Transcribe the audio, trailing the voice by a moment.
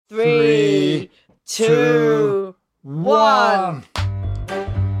3, 2, 1.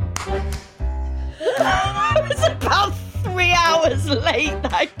 It's about 3 hours late.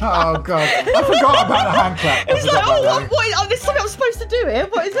 Oh, God. I forgot about the hand clap. It was like, what, there's something I'm supposed to do here.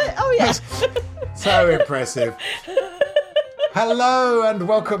 What is it? Oh, yeah. So impressive. Hello and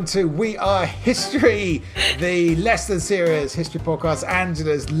welcome to We Are History, the less than serious history podcast.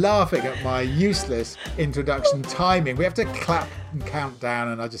 Angela's laughing at my useless introduction timing. We have to clap and count down,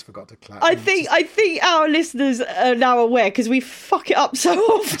 and I just forgot to clap. I think our listeners are now aware because we fuck it up so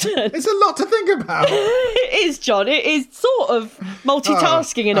often. It's a lot to think about. It is, John. It is sort of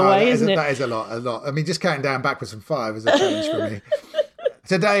multitasking in a way, isn't it? That is a lot. I mean, just counting down backwards from 5 is a challenge for me.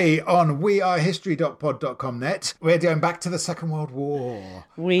 Today on wearehistory.pod.com.net, we're going back to the Second World War.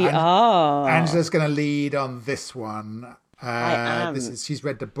 We are. Angela's going to lead on this one. I am. She's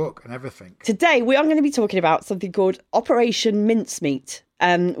read the book and everything. Today, we are going to be talking about something called Operation Mincemeat,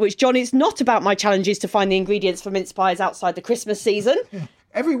 which, John, is not about my challenges to find the ingredients for mince pies outside the Christmas season. Yeah.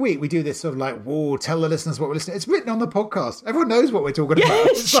 Every week we do this sort of like, whoa, tell the listeners what we're listening to. It's written on the podcast. Everyone knows what we're talking about.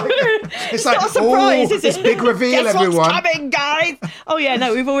 It's true. It's not a surprise, is it? This big reveal, Guess everyone. What's coming, guys? Oh, yeah,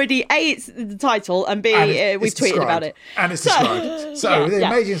 no, we've already, A, it's the title, and B, we've tweeted about it. And it's described. So, the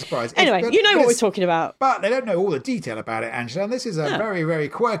amazing surprise. Anyway, you know what we're talking about. But they don't know all the detail about it, Angela. And this is a very, very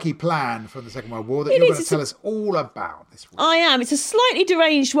quirky plan from the Second World War that you're going to tell us all about this week. I am. It's a slightly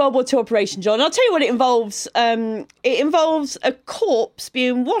deranged World War II operation, John. I'll tell you what it involves. It involves a corpse being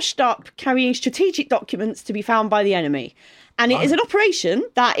washed up carrying strategic documents to be found by the enemy. And it is an operation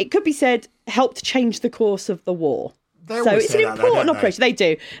that, it could be said, helped change the course of the war. So it's an important operation. They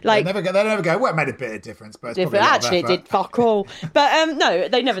do. Like, they never go, well, it made a bit of difference, but it's actually it did fuck all. But no,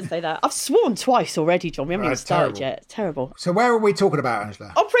 they never say that. I've sworn twice already, John. We haven't even started yet. It's terrible. So where are we talking about,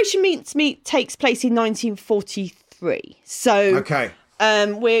 Angela? Operation Mincemeat takes place in 1943. So okay.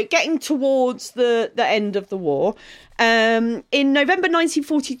 We're getting towards the end of the war. In November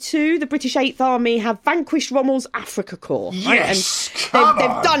 1942, the British 8th Army have vanquished Rommel's Afrika Korps. Yes, right?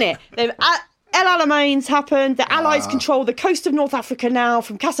 They've done it. El Alameins happened. The Allies control the coast of North Africa now,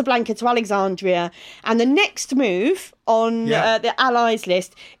 from Casablanca to Alexandria. And the next move on the Allies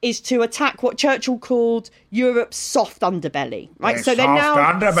list is to attack what Churchill called Europe's soft underbelly. Right, so they're now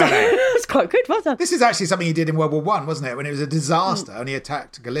underbelly. It's quite good, well done. This is actually something he did in World War I, wasn't it? When it was a disaster and he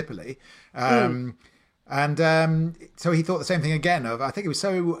attacked Gallipoli. And so he thought the same thing again. I think he was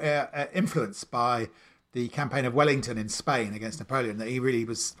so influenced by the campaign of Wellington in Spain against Napoleon that he really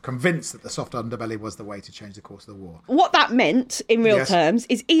was convinced that the soft underbelly was the way to change the course of the war. What that meant in real terms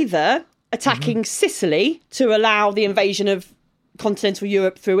is either attacking Sicily to allow the invasion of continental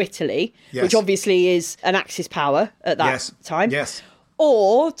Europe through Italy, which obviously is an Axis power at that time,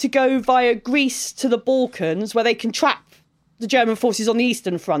 or to go via Greece to the Balkans, where they can trap the German forces on the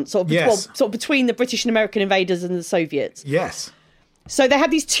Eastern Front, sort of between the British and American invaders and the Soviets. Yes. So they had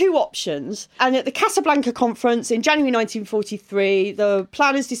these two options. And at the Casablanca conference in January 1943, the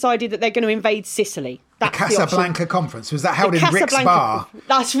planners decided that they're going to invade Sicily. That's the Casablanca conference, was that held in Rick's bar?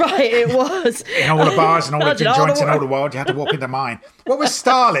 That's right, it was. In all the bars and all the gin joints in all the world, you had to walk into mine. What was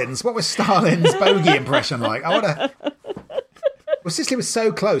Stalin's bogey impression like? Well, Sicily was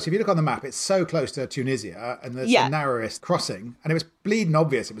so close. If you look on the map, it's so close to Tunisia, and there's the narrowest crossing, and it was bleeding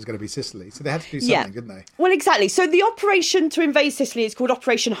obvious it was going to be Sicily. So they had to do something, didn't they? Well, exactly. So the operation to invade Sicily is called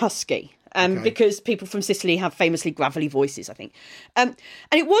Operation Husky, because people from Sicily have famously gravelly voices, I think. And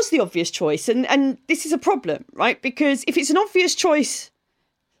it was the obvious choice, and this is a problem, right? Because if it's an obvious choice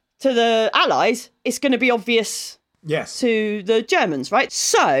to the Allies, it's going to be obvious to the Germans, right?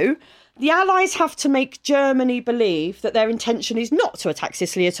 So the Allies have to make Germany believe that their intention is not to attack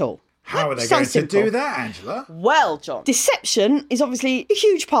Sicily at all. How are they going to do that, Angela? Well, John, deception is obviously a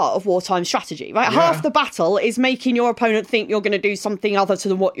huge part of wartime strategy, right? Yeah. Half the battle is making your opponent think you're going to do something other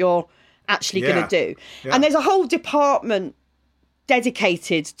than what you're actually going to do. Yeah. And there's a whole department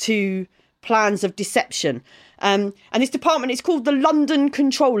dedicated to plans of deception. And this department is called the London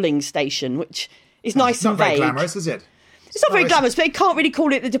Controlling Station, which is nice and vague. It's not very glamorous, is it? It's not very glamorous, but they can't really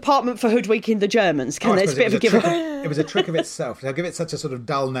call it the Department for Hoodwinking the Germans, can they? It's a bit of a given. It was a trick of itself. They'll give it such a sort of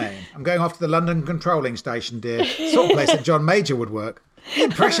dull name. I'm going off to the London Controlling Station, dear. Sort of place that John Major would work. The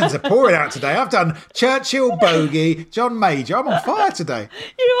impressions are pouring out today. I've done Churchill, Bogey, John Major. I'm on fire today.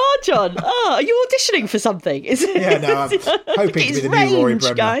 You are, John. Oh, are you auditioning for something? Is it? Yeah, no, I'm hoping to be the new Rory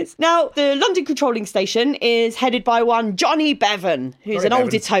Bremner. Guys. Now, the London Controlling Station is headed by one Johnny Bevan, who's an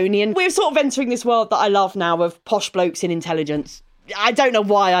old Etonian. We're sort of entering this world that I love now of posh blokes in intelligence. I don't know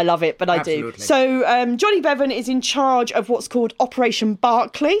why I love it, but I Absolutely. do. So Johnny Bevan is in charge of what's called Operation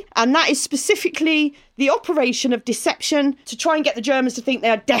Barclay, and that is specifically the operation of deception to try and get the Germans to think they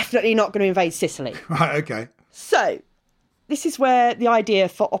are definitely not going to invade Sicily. Right, okay. So this is where the idea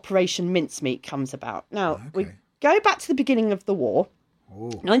for Operation Mincemeat comes about. Now, we go back to the beginning of the war.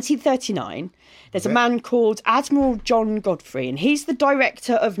 1939, there's a man called Admiral John Godfrey, and he's the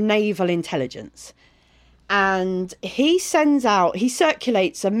director of naval intelligence. And he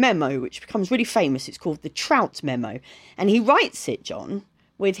circulates a memo which becomes really famous. It's called the Trout Memo. And he writes it, John,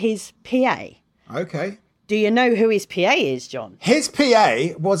 with his PA. Okay. Do you know who his PA is, John? His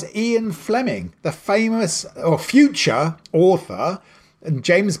PA was Ian Fleming, the famous or future author, and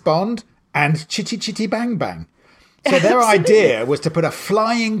James Bond and Chitty Chitty Bang Bang. So their idea was to put a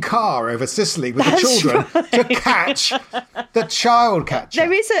flying car over Sicily with the children to catch the child catcher.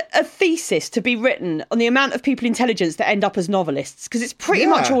 There is a thesis to be written on the amount of people intelligence that end up as novelists, because it's pretty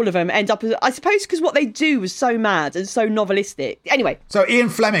much all of them end up as, I suppose, because what they do was so mad and so novelistic. Anyway. So Ian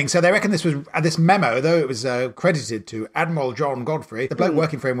Fleming, so they reckon this memo, though it was credited to Admiral John Godfrey, the bloke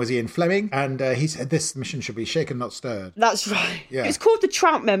working for him was Ian Fleming, and he said this mission should be shaken, not stirred. That's right. Yeah. It's called the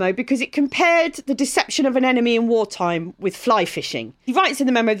Trout Memo because it compared the deception of an enemy in wartime with fly fishing. He writes in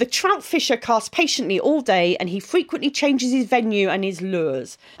the memo, the trout fisher casts patiently all day and he frequently changes his venue and his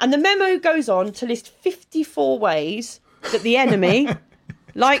lures. And the memo goes on to list 54 ways that the enemy,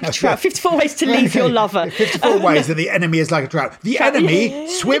 like trout, 54 ways to leave your lover. 54 ways that the enemy is like a trout. The enemy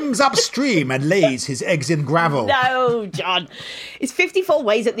swims upstream and lays his eggs in gravel. No, John. It's 54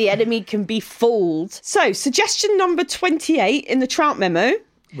 ways that the enemy can be fooled. So, suggestion number 28 in the Trout Memo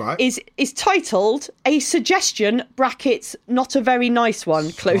is titled A Suggestion, brackets, not a very nice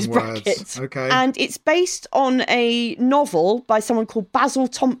one, close brackets. Okay. And it's based on a novel by someone called Basil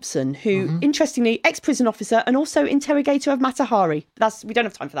Thompson, who, interestingly, ex-prison officer and also interrogator of Mata Hari. We don't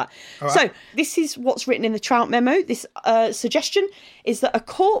have time for that. Right. So this is what's written in the Trout Memo. This suggestion is that a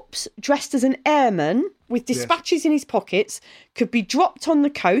corpse dressed as an airman with dispatches in his pockets could be dropped on the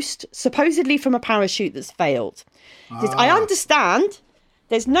coast, supposedly from a parachute that's failed. I understand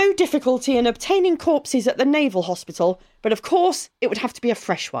there's no difficulty in obtaining corpses at the Naval Hospital, but of course it would have to be a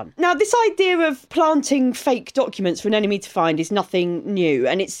fresh one. Now, this idea of planting fake documents for an enemy to find is nothing new,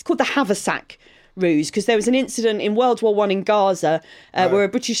 and it's called the haversack ruse, because there was an incident in World War I in Gaza where a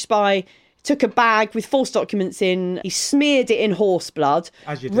British spy took a bag with false documents in, he smeared it in horse blood,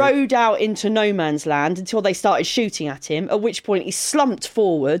 rode out into no man's land until they started shooting at him, at which point he slumped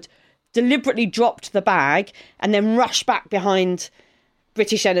forward, deliberately dropped the bag, and then rushed back behind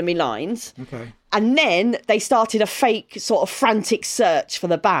British enemy lines. Okay. And then they started a fake sort of frantic search for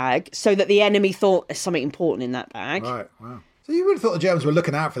the bag so that the enemy thought there's something important in that bag. Right, wow. So you would have thought the Germans were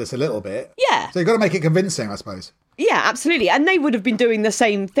looking out for this a little bit. Yeah. So you've got to make it convincing, I suppose. Yeah, absolutely. And they would have been doing the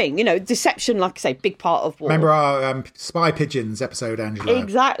same thing. You know, deception, like I say, big part of war. Remember our spy pigeons episode, Angela?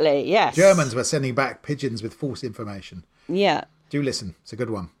 Exactly, yes. Germans were sending back pigeons with false information. Yeah. Do listen. It's a good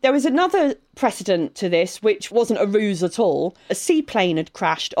one. There was another precedent to this, which wasn't a ruse at all. A seaplane had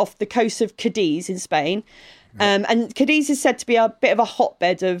crashed off the coast of Cadiz in Spain. And Cadiz is said to be a bit of a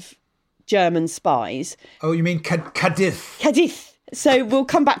hotbed of German spies. Oh, you mean Cadiz? Cadiz. So we'll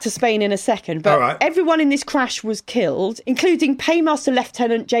come back to Spain in a second. But everyone in this crash was killed, including Paymaster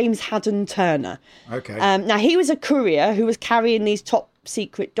Lieutenant James Haddon Turner. Okay. Now, he was a courier who was carrying these top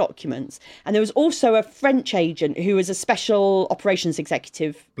secret documents. And there was also a French agent who was a special operations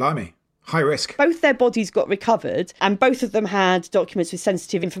executive. Blimey. High risk. Both their bodies got recovered and both of them had documents with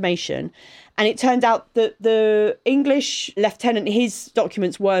sensitive information. And it turned out that the English lieutenant, his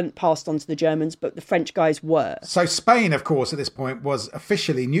documents weren't passed on to the Germans, but the French guys were. So Spain, of course, at this point was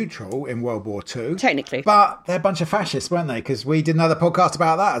officially neutral in World War II. Technically. But they're a bunch of fascists, weren't they? Because we did another podcast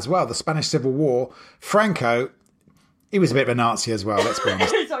about that as well, the Spanish Civil War. Franco, he was a bit of a Nazi as well, let's be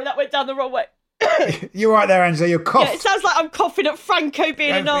honest. Sorry, that went down the wrong way. You're right there, Angela. You're coughing. Yeah, it sounds like I'm coughing at Franco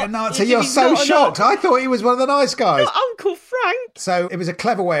being a Nazi. You're so shocked. I thought he was one of the nice guys. Not Uncle Frank. So it was a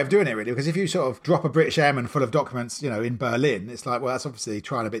clever way of doing it, really, because if you sort of drop a British airman full of documents, in Berlin, it's like, well, that's obviously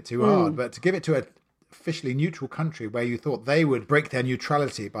trying a bit too hard. But to give it to an officially neutral country where you thought they would break their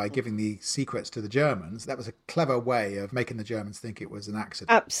neutrality by giving the secrets to the Germans, that was a clever way of making the Germans think it was an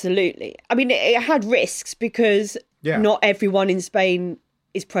accident. Absolutely. I mean, it had risks because not everyone in Spain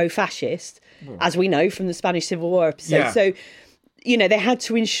is pro-fascist, as we know from the Spanish Civil War episode. Yeah. So, they had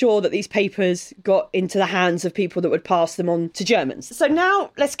to ensure that these papers got into the hands of people that would pass them on to Germans. So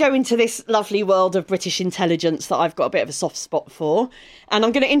now let's go into this lovely world of British intelligence that I've got a bit of a soft spot for. And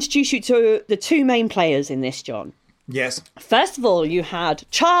I'm going to introduce you to the two main players in this, John. Yes. First of all, you had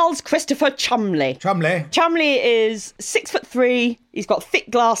Charles Christopher Cholmondeley. Cholmondeley is 6'3". He's got thick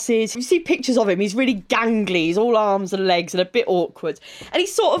glasses. You see pictures of him. He's really gangly. He's all arms and legs and a bit awkward. And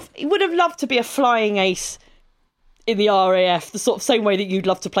he would have loved to be a flying ace in the RAF, the sort of same way that you'd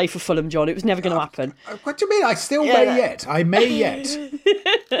love to play for Fulham, John. It was never going to happen. What do you mean? I may yet.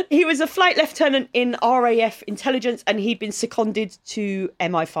 He was a flight lieutenant in RAF intelligence, and he'd been seconded to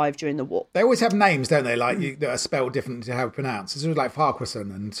MI5 during the war. They always have names, don't they? Like that are spelled different to how it's pronounced. It's sort of like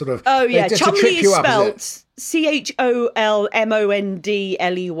Farquharson and sort of. Oh yeah, Cholmondeley is spelled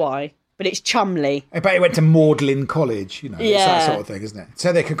Cholmondley, but it's Cholmondeley. I bet he went to Magdalen College. It's that sort of thing, isn't it?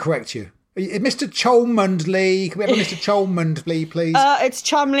 So they can correct you. Mr. Cholmondeley, can we have a Mr. Cholmondeley, please? It's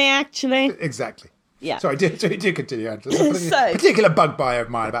Cholmondeley, actually. Exactly. Yeah. Sorry, do continue, Angela. There's a particular bugbear of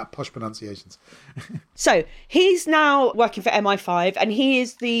mine about posh pronunciations. So he's now working for MI5, and he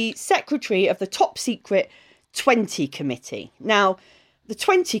is the secretary of the top secret 20 committee. Now, the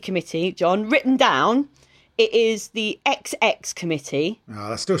 20 committee, John, written down, it is the XX committee. Oh,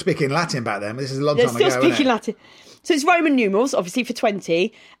 they're still speaking Latin back then. This is a long time ago. They're still speaking Latin. So it's Roman numerals, obviously, for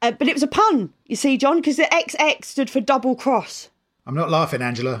 20. But it was a pun, you see, John, because the XX stood for double cross. I'm not laughing,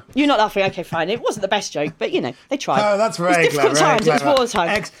 Angela. You're not laughing? Okay, fine. It wasn't the best joke, but, they tried. Oh, that's very clever. Difficult times. It was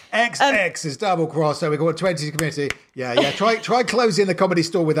wartime. XX is double cross, so we got a 20 committee. Yeah. Try closing the comedy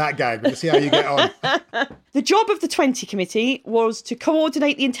store with that gag. We'll see how you get on. The job of the 20 committee was to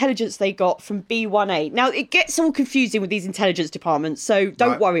coordinate the intelligence they got from B1A. Now, it gets all confusing with these intelligence departments, so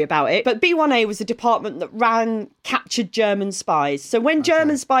don't worry about it. But B1A was the department that ran captured German spies. So when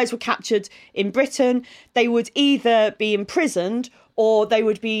German spies were captured in Britain, they would either be imprisoned or they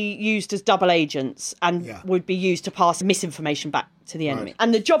would be used as double agents and would be used to pass misinformation back to the enemy. Right.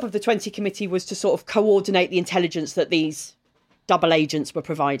 And the job of the 20 committee was to sort of coordinate the intelligence that these double agents were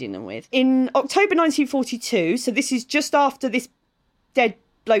providing them with. In October 1942, so this is just after this dead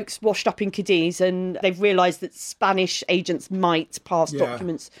bloke's washed up in Cadiz, and they've realised that Spanish agents might pass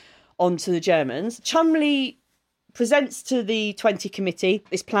documents on to the Germans, Cholmondeley presents to the 20 committee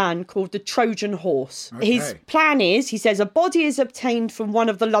this plan called the Trojan Horse. Okay. His plan is, he says, a body is obtained from one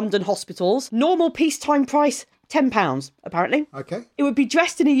of the London hospitals. Normal peacetime price, £10, apparently. Okay. It would be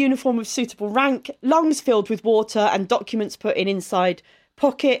dressed in a uniform of suitable rank, lungs filled with water and documents put in inside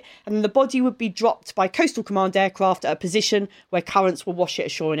pocket, and the body would be dropped by Coastal Command aircraft at a position where currents will wash it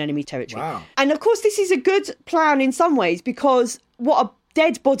ashore in enemy territory. Wow. And of course, this is a good plan in some ways, because what a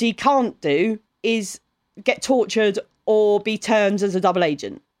dead body can't do is get tortured or be turned as a double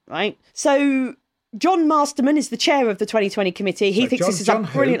agent, right? So John Masterman is the chair of the 2020 committee. He thinks this is a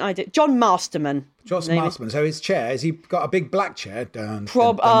brilliant idea. John Masterman. John Masterman. So his chair, has he got a big black chair? Dear.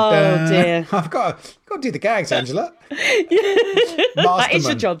 I've got to do the gags, Angela. That is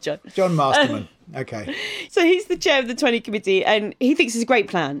your job, John. John Masterman. Okay. So he's the chair of the 20 committee, and he thinks it's a great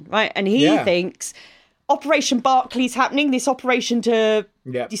plan, right? And he thinks Operation Barclay's happening, this operation to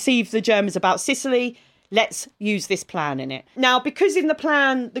deceive the Germans about Sicily. Let's use this plan in it. Now, because in the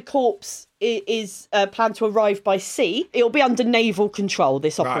plan, the corpse is planned to arrive by sea, it'll be under naval control,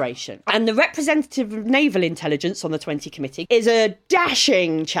 this operation. Right. And the representative of naval intelligence on the 20 committee is a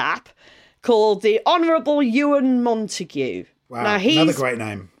dashing chap called the Honourable Ewan Montague. Wow, now, another great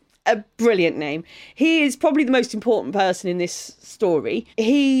name. A brilliant name. He is probably the most important person in this story.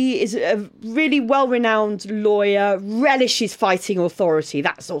 He is a really well-renowned lawyer, relishes fighting authority,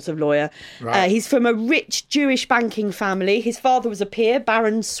 that sort of lawyer. Right. He's from a rich Jewish banking family. His father was a peer,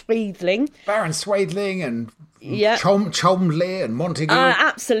 Baron Swathling. Baron Swathling and Cholmondeley and Montague.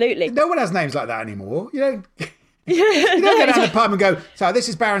 Absolutely. No one has names like that anymore. You don't go down the pub and go, so this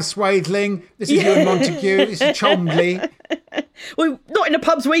is Baron Swathling, this is Ewan Montague, this is Cholmondeley. Well, not in the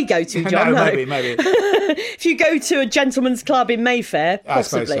pubs we go to, John. No, maybe. If you go to a gentleman's club in Mayfair,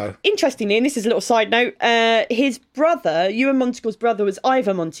 possibly. I suppose so. Interestingly, and this is a little side note, his brother, Ewan Montague's brother, was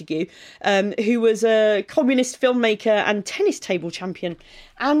Ivor Montague, who was a communist filmmaker and tennis table champion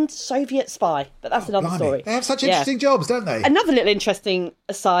and Soviet spy. But that's another story. They have such interesting jobs, don't they? Another little interesting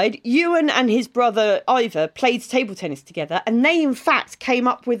aside, Ewan and his brother Ivor played table tennis together, and they, in fact, came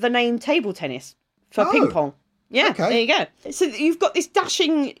up with the name table tennis for ping pong. Yeah, okay. There you go. So you've got this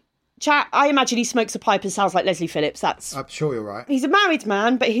dashing chap. I imagine he smokes a pipe and sounds like Leslie Phillips. I'm sure you're right. He's a married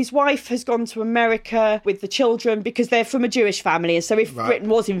man, but his wife has gone to America with the children because they're from a Jewish family. And so if Britain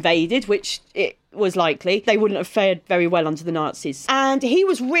was invaded, which it was likely, they wouldn't have fared very well under the Nazis. And he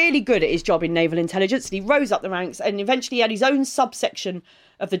was really good at his job in naval intelligence. And he rose up the ranks, and eventually he had his own subsection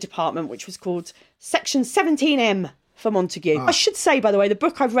of the department, which was called Section 17M. for Montague. I should say, by the way, the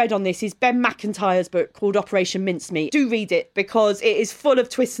book I've read on this is Ben McIntyre's book called Operation Mincemeat. Do read it because it is full of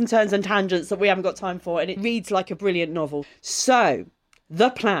twists and turns and tangents that we haven't got time for, and it reads like a brilliant novel. So, the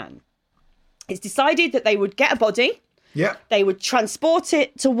plan. It's decided that they would get a body. Yeah. They would transport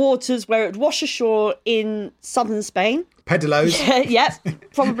it to waters where it would wash ashore in southern Spain. Pedalos. Yeah,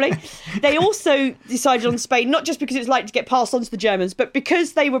 probably. They also decided on Spain, not just because it was likely to get passed on to the Germans, but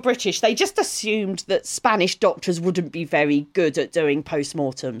because they were British. They just assumed that Spanish doctors wouldn't be very good at doing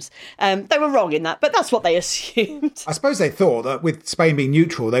post-mortems. They were wrong in that, but that's what they assumed. I suppose they thought that with Spain being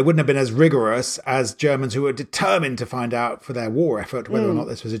neutral, they wouldn't have been as rigorous as Germans who were determined to find out for their war effort whether or not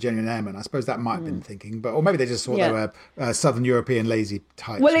this was a genuine airman. I suppose that might have been thinking, or maybe they just thought they were Southern European lazy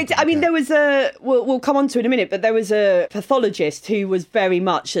types. Well, there was we'll come on to it in a minute, but there was a pathologist who was very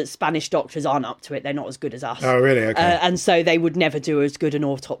much that Spanish doctors aren't up to it. They're not as good as us. Oh, really? Okay. And so they would never do as good an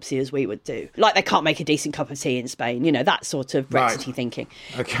autopsy as we would do. Like they can't make a decent cup of tea in Spain, that sort of Brexity thinking.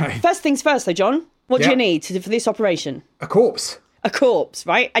 Okay. First things first though, John, what do you need for this operation? A corpse. A corpse,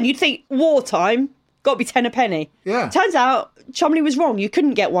 right? And you'd think wartime, got to be 10 a penny. Yeah. Turns out Cholmondeley was wrong. You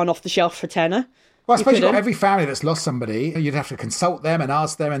couldn't get one off the shelf for tenner. Well, I suppose you've got every family that's lost somebody. You'd have to consult them and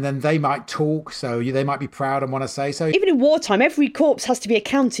ask them, and then they might talk, so they might be proud and want to say so. Even in wartime, every corpse has to be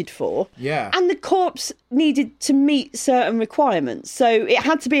accounted for. Yeah. And the corpse needed to meet certain requirements. So it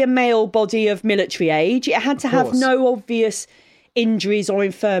had to be a male body of military age. It had to have no obvious injuries or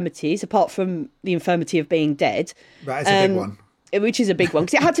infirmities, apart from the infirmity of being dead. Right, it's a big one. Which is a big one,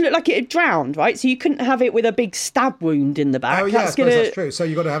 because it had to look like it had drowned, right? So you couldn't have it with a big stab wound in the back. Oh, yeah, I suppose that's true. So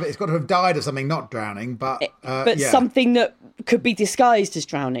it's got to have died of something, not drowning, but something that could be disguised as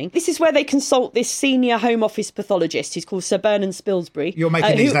drowning. This is where they consult this senior Home Office pathologist. He's called Sir Bernard Spilsbury. You're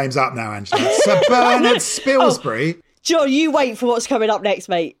making these names up now, Angela. Sir Bernard Spilsbury? John, you wait for what's coming up next,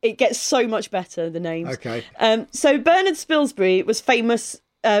 mate. It gets so much better, the names. Okay. So Bernard Spilsbury was famous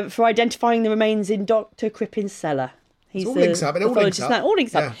for identifying the remains in Dr. Crippin's cellar. It all links up.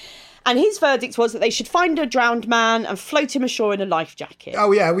 Yeah. And his verdict was that they should find a drowned man and float him ashore in a life jacket.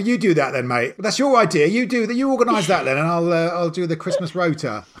 Oh, yeah. Well, you do that then, mate. That's your idea. You do that. You organise that then, and I'll do the Christmas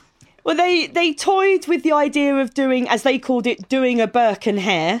rota. Well, they toyed with the idea of doing, as they called it, doing a Burke and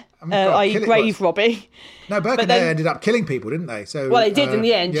Hare, i.e. grave robbing. No, Burke and Hare ended up killing people, didn't they? So well, they did in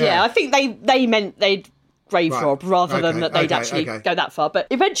the end, yeah. I think they meant they'd grave rob rather than that they'd actually go that far. But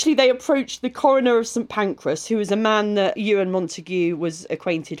eventually they approached the coroner of St Pancras, who was a man that Ewan Montague was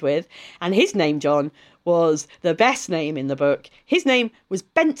acquainted with. And his name, John, was the best name in the book. His name was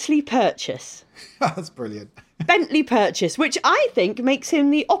Bentley Purchase. That's brilliant. Bentley Purchase, which I think makes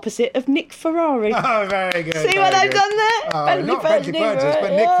him the opposite of Nick Ferrari. Oh, very good. See what I've done there? Oh, not Bentley Purchase,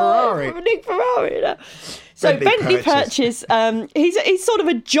 but Nick Ferrari. Nick Ferrari. So Bentley Purchase, he's sort of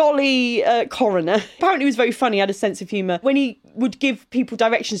a jolly coroner. Apparently he was very funny, had a sense of humour. When he would give people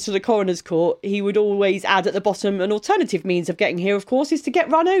directions to the coroner's court, he would always add at the bottom, an alternative means of getting here, of course, is to get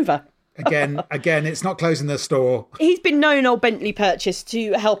run over. Again, it's not closing the store. He's been known, old Bentley Purchase,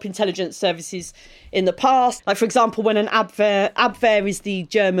 to help intelligence services in the past. Like, for example, when an Abwehr is the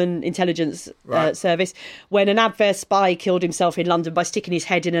German intelligence service, when an Abwehr spy killed himself in London by sticking his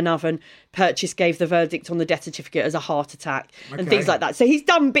head in an oven, Purchase gave the verdict on the death certificate as a heart attack and things like that. So he's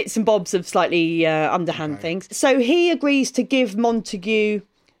done bits and bobs of slightly underhand things. So he agrees to give Montague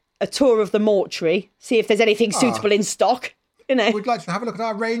a tour of the mortuary, see if there's anything suitable in stock. We'd like to have a look at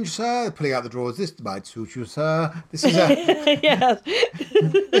our range, sir. Pulling out the drawers. This might suit you, sir. This is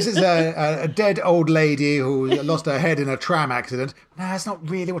a dead old lady who lost her head in a tram accident. No, that's not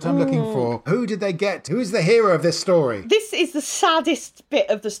really what I'm looking for. Who did they get? Who's the hero of this story? This is the saddest bit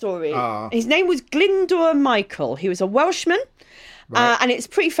of the story. His name was Glyndwr Michael. He was a Welshman. Right. And it's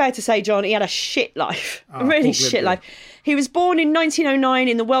pretty fair to say, John, he had a shit life. A really shit life. He was born in 1909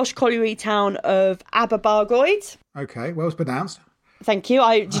 in the Welsh colliery town of Aberbargoed. Okay, well pronounced. Thank you.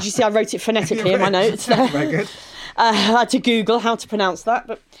 Did you see I wrote it phonetically in my notes there? Very good. I had to Google how to pronounce that.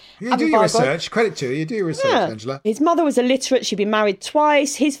 But you do your research. Credit to you. You do your research, Angela. His mother was illiterate. She'd been married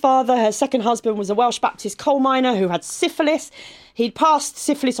twice. His father, her second husband, was a Welsh Baptist coal miner who had syphilis. He'd passed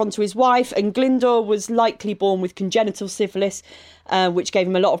syphilis on to his wife, and Glyndwr was likely born with congenital syphilis, which gave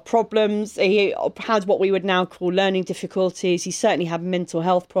him a lot of problems. He had what we would now call learning difficulties. He certainly had mental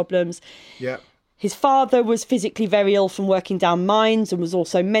health problems. Yeah. His father was physically very ill from working down mines and was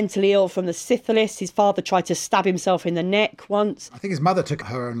also mentally ill from the syphilis. His father tried to stab himself in the neck once. I think his mother took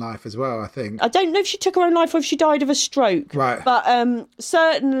her own life as well, I think. I don't know if she took her own life or if she died of a stroke. Right. But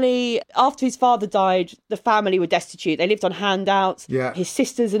certainly after his father died, the family were destitute. They lived on handouts. Yeah. His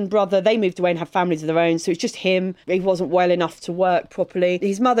sisters and brother, they moved away and had families of their own. So it's just him. He wasn't well enough to work properly.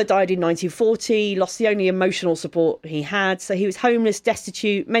 His mother died in 1940, lost the only emotional support he had. So he was homeless,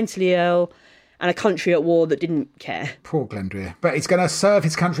 destitute, mentally ill, and a country at war that didn't care. Poor Glendower. But he's going to serve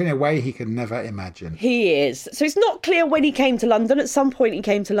his country in a way he can never imagine. He is. So it's not clear when he came to London. At some point he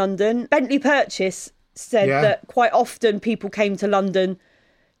came to London. Bentley Purchase said that quite often people came to London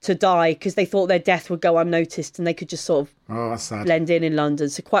to die because they thought their death would go unnoticed and they could just sort of that's sad. blend in London.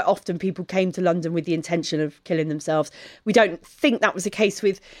 So quite often people came to London with the intention of killing themselves. We don't think that was the case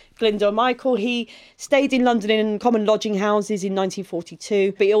with Glyndwr Michael. He stayed in London in common lodging houses in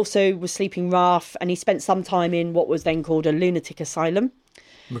 1942, but he also was sleeping rough and he spent some time in what was then called a lunatic asylum.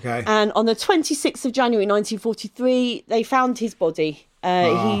 Okay. And on the 26th of January 1943, they found his body.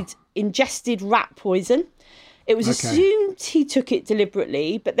 He'd ingested rat poison. It was assumed he took it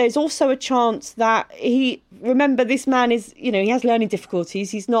deliberately, but there's also a chance that remember, this man is, he has learning difficulties.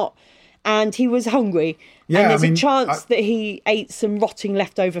 He's not, and he was hungry. Yeah, and there's a chance that he ate some rotting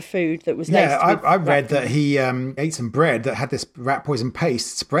leftover food that was laced with I read that he ate some bread that had this rat poison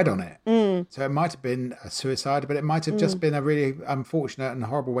paste spread on it. So it might have been a suicide, but it might have just been a really unfortunate and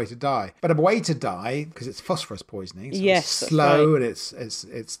horrible way to die. But a way to die, because it's phosphorus poisoning, so it's slow and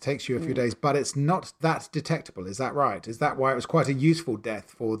it takes you a few days, but it's not that detectable. Is that right? Is that why it was quite a useful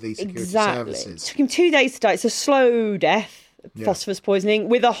death for the security services? It took him 2 days to die. It's a slow death. Phosphorus poisoning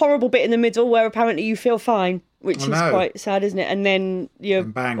with a horrible bit in the middle where apparently you feel fine, which is quite sad, isn't it? And then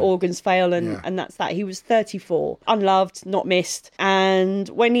your organs fail and that's that. He was 34, unloved, not missed. And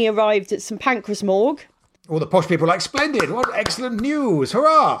when he arrived at St Pancras Morgue, all the posh people were like, splendid, what excellent news,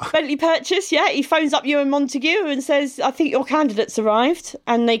 hurrah! Bentley Purchase, he phones up Ewan Montague and says, I think your candidate's arrived.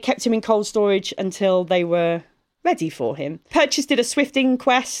 And they kept him in cold storage until they were ready for him. Purchase did a swift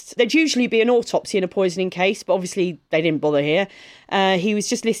inquest. There'd usually be an autopsy in a poisoning case, but obviously they didn't bother here. He was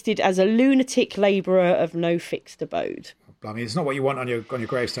just listed as a lunatic labourer of no fixed abode. I mean, it's not what you want on your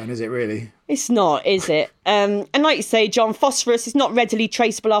gravestone, is it, really? It's not, is it? And like you say, John, phosphorus is not readily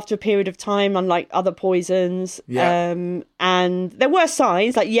traceable after a period of time, unlike other poisons. Yeah. And there were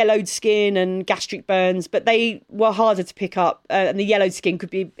signs like yellowed skin and gastric burns, but they were harder to pick up. And the yellowed skin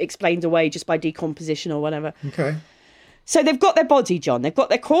could be explained away just by decomposition or whatever. Okay. So they've got their body, John. They've got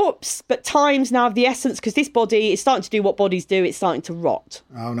their corpse, but time's now of the essence because this body is starting to do what bodies do. It's starting to rot.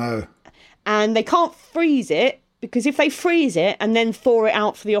 Oh, no. And they can't freeze it. Because if they freeze it and then thaw it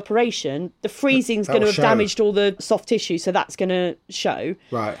out for the operation, the freezing's going to have damaged all the soft tissue, so that's going to show.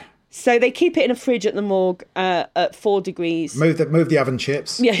 Right. So they keep it in a fridge at the morgue at 4 degrees. Move the oven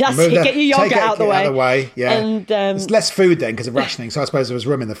chips. Yeah, that's it. Get your yogurt out the way. Out of the way. Yeah. And there's less food then because of rationing, so I suppose there was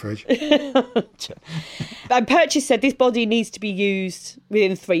room in the fridge. And Purchase said this body needs to be used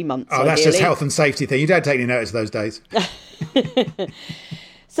within 3 months. Oh, that's just health and safety thing. You don't take any notice of those days.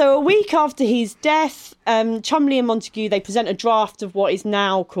 So a week after his death, Cholmondeley and Montague, they present a draft of what is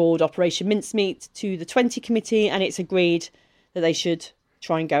now called Operation Mincemeat to the 20 Committee, and it's agreed that they should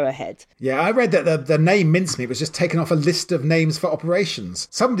try and go ahead. Yeah, I read that the name Mincemeat was just taken off a list of names for operations.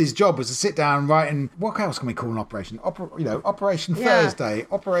 Somebody's job was to sit down and write in, what else can we call an operation? Operation Thursday,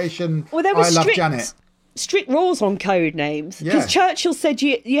 Operation I Love Janet. Strict rules on code names because Churchill said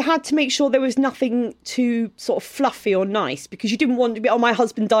you had to make sure there was nothing too sort of fluffy or nice because you didn't want to be, my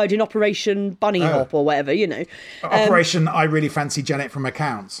husband died in Operation Bunny Hop or whatever, Operation I Really Fancy Janet from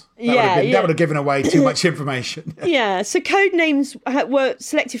Accounts. That would have given away too much information. So code names were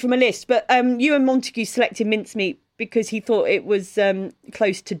selected from a list, but Ewan Montague selected Mincemeat because he thought it was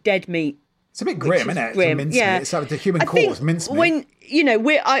close to dead meat. It's a bit grim, isn't it? Grim. It's like the human corpse, mincemeat.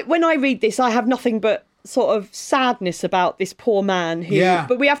 When I read this, I have nothing but sort of sadness about this poor man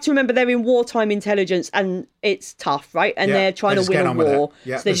but we have to remember they're in wartime intelligence and it's tough, right? And they're trying to win a war,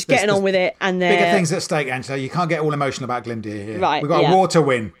 so they're just getting on with it. And they're bigger things at stake, Angela. You can't get all emotional about Glyndwr here. Right, we've got a war to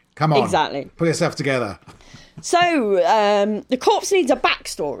win. Come on, exactly. Pull yourself together. So the corpse needs a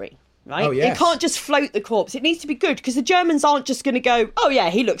backstory, right? Oh, yes. It can't just float the corpse. It needs to be good because the Germans aren't just going to go, oh yeah,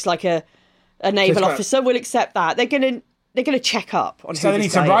 he looks like a naval officer. We'll accept that. They're going to check up on. So they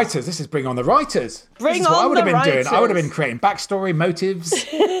need some writers. This is bring on the writers. Bring on the writers. I would have been doing. I would have been creating backstory, motives,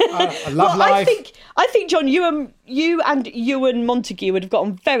 a love life. I think, John, you and Ewan Montague would have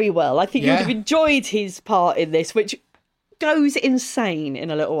gotten very well. I think you would have enjoyed his part in this, which goes insane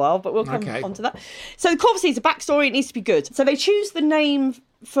in a little while, but we'll come on to that. So the corpse needs a backstory. It needs to be good. So they choose the name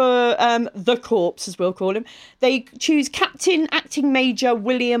for the corpse, as we'll call him, they choose Captain Acting Major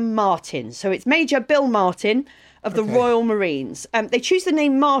William Martin. So it's Major Bill Martin of the Royal Marines. They choose the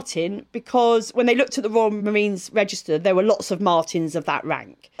name Martin because when they looked at the Royal Marines register, there were lots of Martins of that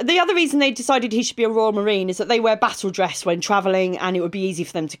rank. The other reason they decided he should be a Royal Marine is that they wear battle dress when travelling, and it would be easy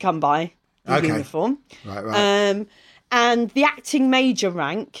for them to come by in uniform. Right. And the acting major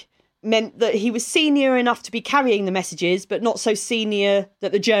rank meant that he was senior enough to be carrying the messages, but not so senior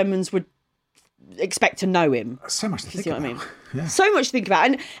that the Germans would expect to know him. So much to think about. What I mean? Yeah. So much to think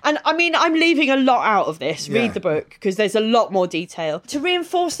about. And I mean, I'm leaving a lot out of this. Read the book, because there's a lot more detail. To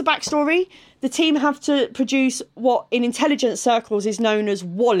reinforce the backstory, the team have to produce what in intelligence circles is known as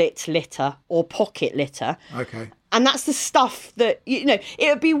wallet litter or pocket litter. Okay. And that's the stuff that, it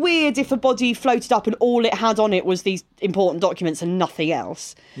would be weird if a body floated up and all it had on it was these important documents and nothing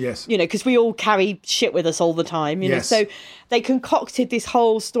else. Yes. Because we all carry shit with us all the time, know. So they concocted this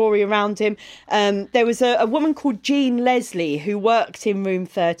whole story around him. There was a woman called Jean Leslie who worked in room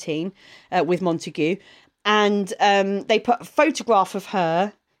 13 with Montague. And they put a photograph of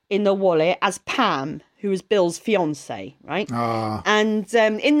her in the wallet as Pam, who was Bill's fiancée, right? And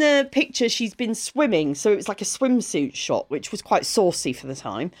in the picture, she's been swimming. So it was like a swimsuit shot, which was quite saucy for the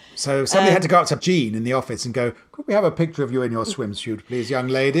time. So somebody had to go up to Jean in the office and go, could we have a picture of you in your swimsuit, please, young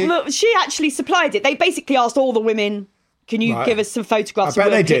lady? Look, she actually supplied it. They basically asked all the women, can you give us some photographs? I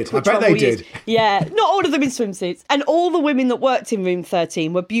bet they did. Yeah, not all of them in swimsuits. And all the women that worked in room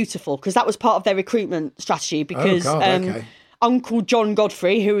 13 were beautiful, because that was part of their recruitment strategy. Because Uncle John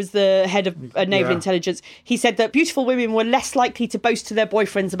Godfrey, who was the head of naval intelligence, he said that beautiful women were less likely to boast to their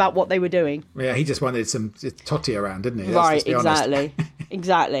boyfriends about what they were doing. Yeah, he just wanted some totty around, didn't he? Right, exactly.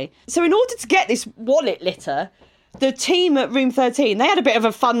 Exactly. So in order to get this wallet litter, the team at room 13, they had a bit of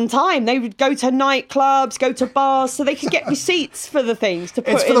a fun time. They would go to nightclubs, go to bars, so they could get receipts for the things to put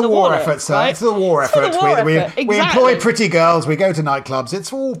in the wallet. It's for the war effort, sir. Right? It's for the war effort. We employ pretty girls, we go to nightclubs.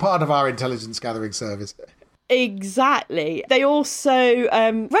 It's all part of our intelligence gathering service. Exactly. They also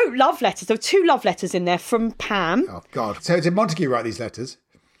wrote love letters. There were 2 love letters in there from Pam. Oh, God. So did Montague write these letters?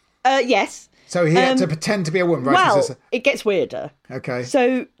 Yes. So he had to pretend to be a woman, right? Well, it gets weirder. Okay.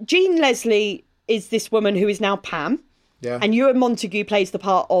 So Jean Leslie is this woman who is now Pam. Yeah. And Ewan Montague plays the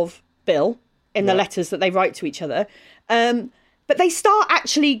part of Bill in the letters that they write to each other. But they start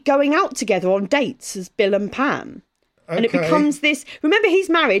actually going out together on dates as Bill and Pam. And it becomes this... Remember, he's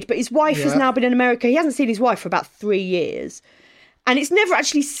married, but his wife has now been in America. He hasn't seen his wife for about 3 years. And it's never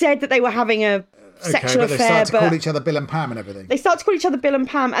actually said that they were having a sexual affair. They start to call each other Bill and Pam and everything. They start to call each other Bill and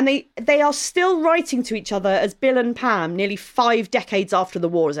Pam. And they are still writing to each other as Bill and Pam nearly 5 decades after the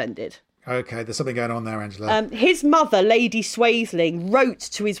war has ended. Okay, there's something going on there, Angela. His mother, Lady Swaythling, wrote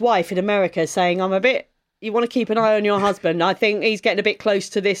to his wife in America saying, you want to keep an eye on your husband. I think he's getting a bit close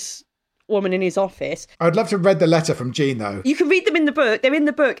to this woman in his office. I'd love to have read the letter from Jean, though. You can read them in the book. They're in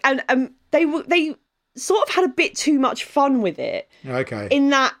the book. And they sort of had a bit too much fun with it. Okay.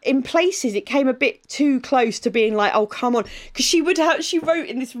 In that, in places, it came a bit too close to being like, oh, come on. Because she wrote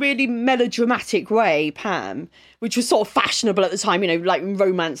in this really melodramatic way, Pam, which was sort of fashionable at the time, like in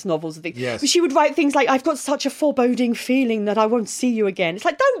romance novels and things. Yes. But she would write things like, I've got such a foreboding feeling that I won't see you again. It's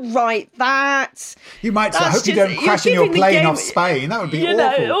like, don't write that. You might say, I hope you don't crash in your plane off Spain. That would be awful.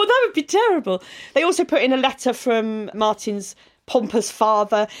 That would be terrible. They also put in a letter from Martin's pompous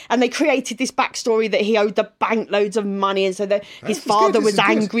father, and they created this backstory that he owed the bank loads of money, and so that his father was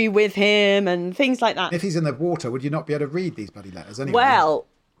angry with him and things like that. If he's in the water, would you not be able to read these bloody letters anyway? Well,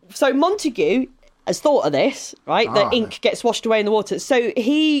 so Montague has thought of this, right? The ink gets washed away in the water. So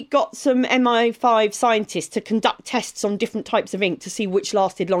he got some MI5 scientists to conduct tests on different types of ink to see which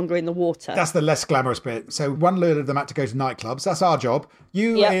lasted longer in the water. That's the less glamorous bit. So one load of them had to go to nightclubs. That's our job.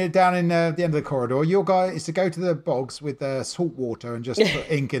 You down in the end of the corridor, your guy is to go to the bogs with salt water and just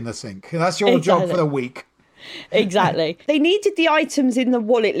put ink in the sink. That's your job for the week. Exactly. They needed the items in the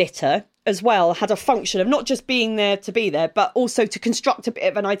wallet litter as well, had a function of not just being there to be there, but also to construct a bit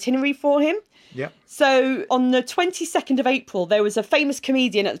of an itinerary for him. Yeah. So on the 22nd of April, there was a famous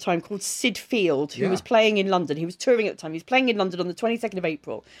comedian at the time called Sid Field who was playing in London. He was touring at the time. He was playing in London on the 22nd of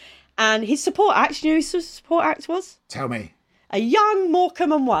April. And his support act, you know who his support act was? Tell me. A young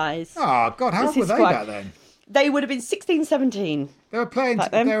Morecambe and Wise. Oh, God, how old were they back then? They would have been 16, 17. They were playing.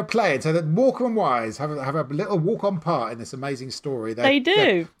 So that Walker and Wise have a little walk-on part in this amazing story. They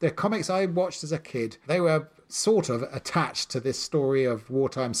do. They're comics I watched as a kid. They were sort of attached to this story of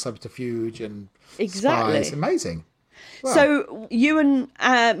wartime subterfuge and spies. Amazing. Wow. So Ewan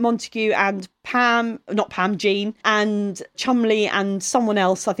Montague and Jean, and Chumley and someone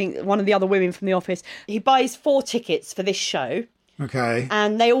else, I think one of the other women from the office, he buys 4 tickets for this show. Okay.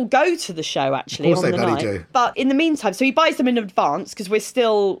 And they all go to the show, actually, on the night. Do. But in the meantime, so he buys them in advance because we're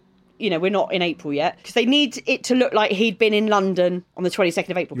still, we're not in April yet. Because they need it to look like he'd been in London on the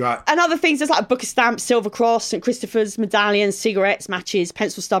 22nd of April. Right. And other things, there's like a book of stamps, Silver Cross, St. Christopher's, medallions, cigarettes, matches,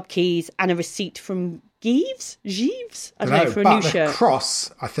 pencil stub keys, and a receipt from Jeeves? I don't know, for a new shirt. The cross,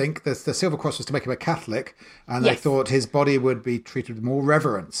 I think, the Silver Cross was to make him a Catholic, and they thought his body would be treated with more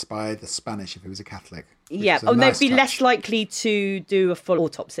reverence by the Spanish if he was a Catholic. Yeah, they'd be less likely to do a full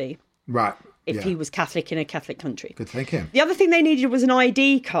autopsy. Right. If he was Catholic in a Catholic country. Good thinking. The other thing they needed was an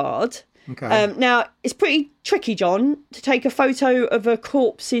ID card. Okay. Now, it's pretty tricky, John, to take a photo of a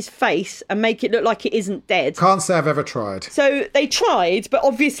corpse's face and make it look like it isn't dead. Can't say I've ever tried. So they tried, but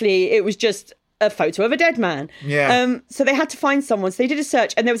obviously it was just a photo of a dead man. Yeah. So they had to find someone. So they did a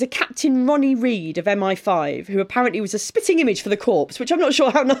search, and there was a Captain Ronnie Reed of MI5 who apparently was a spitting image for the corpse, which I'm not sure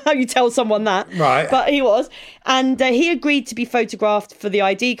how you tell someone that. Right. But he was. And he agreed to be photographed for the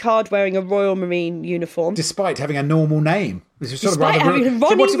ID card wearing a Royal Marine uniform. Despite having a normal name. This is Despite having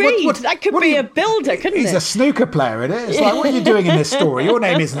Ronnie Reed. That could be a builder, couldn't it? He's a snooker player, isn't it? It's like, what are you doing in this story? Your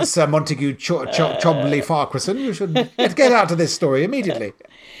name isn't Sir Montague Chomley Farquharson. You should get out of this story immediately.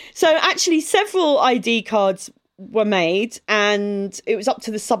 So actually several ID cards were made, and it was up to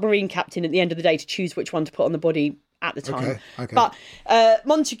the submarine captain at the end of the day to choose which one to put on the body at the time. Okay. But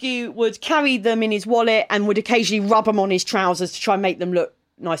Montague would carry them in his wallet and would occasionally rub them on his trousers to try and make them look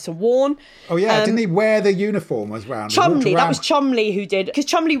nice and worn. Oh yeah, didn't he wear the uniform as well? Cholmondeley, that was Cholmondeley who did, because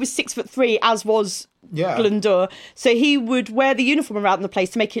Cholmondeley was 6'3", as was Glendour. So he would wear the uniform around the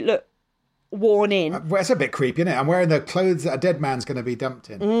place to make it look worn in. Well, it's a bit creepy, isn't it? I'm wearing the clothes that a dead man's going to be dumped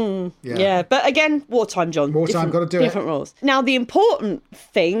in. Yeah, but again, wartime, John. Wartime, got to do it. Different rules. Now, the important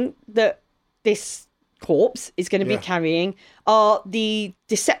thing that this corpse is going to be carrying are the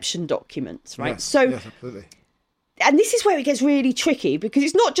deception documents, right? Yes, yes, absolutely. And this is where it gets really tricky, because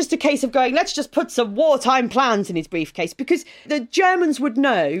it's not just a case of going, let's just put some wartime plans in his briefcase, because the Germans would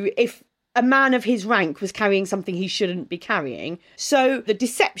know if a man of his rank was carrying something he shouldn't be carrying. So the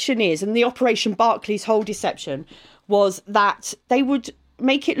deception is, and the Operation Barclay's whole deception was that they would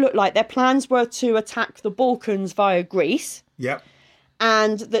make it look like their plans were to attack the Balkans via Greece. Yep.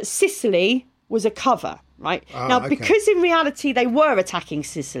 And that Sicily was a cover, right? Because in reality they were attacking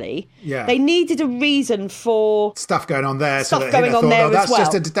Sicily, they needed a reason for stuff going on there. Stuff so that going on there as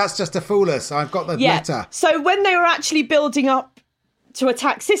well. That's just to fool us. I've got the letter. So when they were actually building up to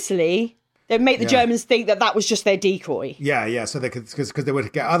attack Sicily, they make the Germans think that was just their decoy. Yeah. So they could, because they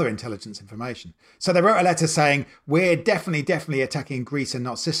would get other intelligence information. So they wrote a letter saying, "We're definitely attacking Greece and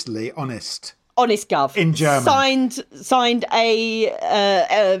not Sicily. Honest Gov." In German. Signed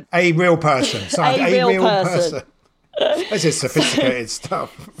a real person. Signed a real person. This is sophisticated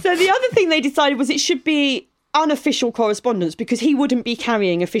stuff. So the other thing they decided was it should be unofficial correspondence, because he wouldn't be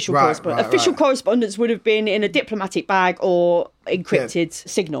carrying official correspondence. Official correspondence would have been in a diplomatic bag or encrypted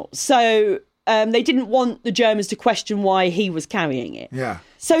signals. So they didn't want the Germans to question why he was carrying it. Yeah.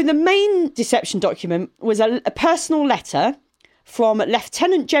 So the main deception document was a personal letter from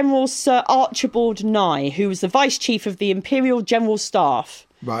Lieutenant General Sir Archibald Nye, who was the Vice Chief of the Imperial General Staff.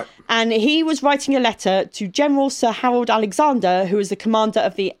 Right. And he was writing a letter to General Sir Harold Alexander, who was the commander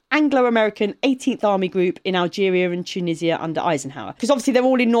of the Anglo-American 18th Army Group in Algeria and Tunisia under Eisenhower. Because obviously they're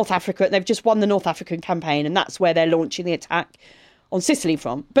all in North Africa. They've just won the North African campaign, and that's where they're launching the attack on Sicily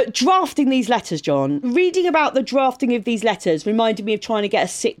from. But drafting these letters, John, reading about the drafting of these letters reminded me of trying to get a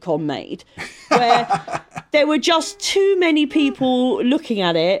sitcom made, where there were just too many people looking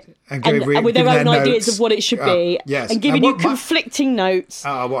at it and with their own ideas of what it should be, and giving you conflicting notes.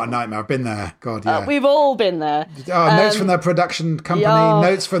 Oh, what a nightmare. I've been there. God, yeah. We've all been there. Notes from the production company,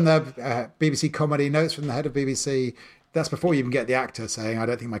 notes from the BBC comedy, notes from the head of BBC. That's before you even get the actor saying, "I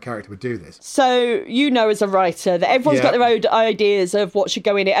don't think my character would do this." So as a writer, that everyone's got their own ideas of what should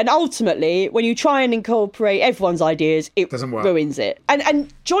go in it. And ultimately, when you try and incorporate everyone's ideas, it doesn't work. Ruins it.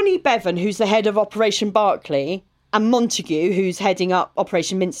 And Johnny Bevan, who's the head of Operation Barclay, and Montague, who's heading up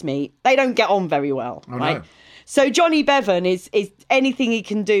Operation Mincemeat, they don't get on very well, right? No. So Johnny Bevan is anything he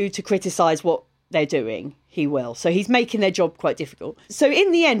can do to criticise what they're doing, he will. So he's making their job quite difficult. So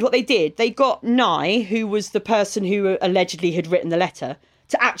in the end, what they did, they got Nye, who was the person who allegedly had written the letter,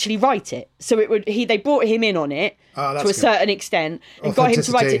 to actually write it. So they brought him in on it to a certain extent and got him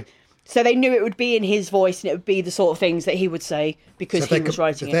to write it. So they knew it would be in his voice and it would be the sort of things that he would say because he was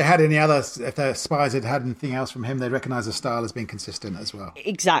writing it. If they had any other, if their spies had anything else from him, they'd recognise the style as being consistent as well.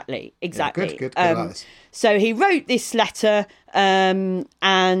 Exactly. Yeah, good. I like this. So he wrote this letter, and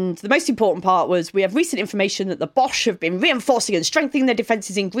the most important part was, "We have recent information that the Bosch have been reinforcing and strengthening their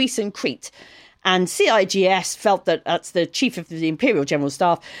defences in Greece and Crete. And CIGS felt that's the chief of the Imperial General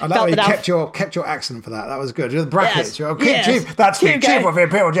Staff. I like felt that you kept your accent for that. That was good. The brackets. Yes, chief. That's the Keep chief going. of the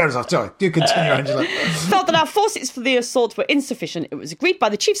Imperial General Staff. Sorry, do continue, Angela. Felt that our forces for the assault were insufficient. It was agreed by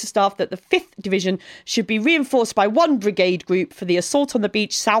the chiefs of staff that the 5th Division should be reinforced by 1 brigade group for the assault on the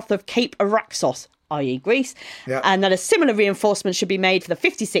beach south of Cape Araxos, i.e. Greece, and that a similar reinforcement should be made for the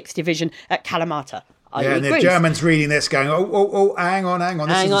 56th Division at Kalamata. And the Germans reading this going, hang on.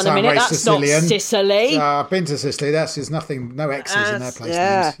 This doesn't sound very Sicilian. That's not Sicily. I've been to Sicily. There's nothing, no X's in their place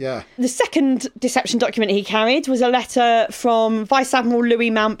names. Yeah. The second deception document he carried was a letter from Vice Admiral Louis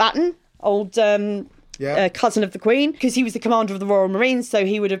Mountbatten, old cousin of the Queen, because he was the commander of the Royal Marines, so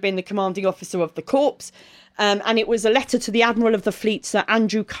he would have been the commanding officer of the corps. And it was a letter to the Admiral of the Fleet, Sir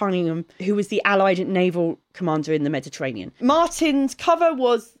Andrew Cunningham, who was the Allied naval commander in the Mediterranean. Martin's cover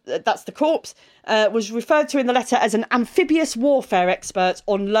was, that's the corps, was referred to in the letter as an amphibious warfare expert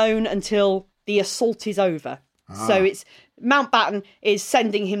on loan until the assault is over. So it's Mountbatten is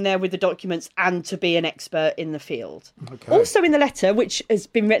sending him there with the documents and to be an expert in the field. Okay. Also in the letter, which has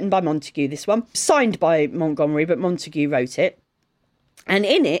been written by Montagu, this one, signed by Montgomery, but Montagu wrote it. And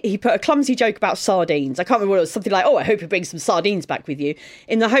in it, he put a clumsy joke about sardines. I can't remember what it was, something like, I hope you bring some sardines back with you,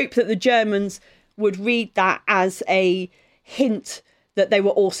 in the hope that the Germans would read that as a hint that they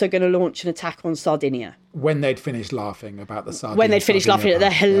were also going to launch an attack on Sardinia. When they'd finished laughing about the sardines. When they'd finished laughing at the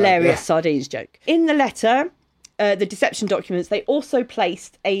hilarious sardines joke. In the letter, the deception documents, they also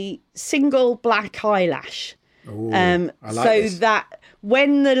placed a single black eyelash. Ooh, that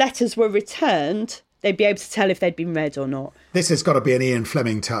when the letters were returned, they'd be able to tell if they'd been read or not. This has got to be an Ian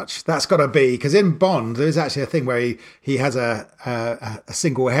Fleming touch. That's got to be, because in Bond, there's actually a thing where he has a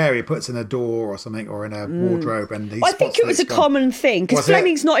single hair he puts in a door or something, or in a wardrobe. And I think it was a common thing, because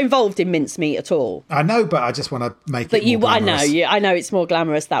Fleming's not involved in Mincemeat at all. I know, but I just want to make it more glamorous. I know it's more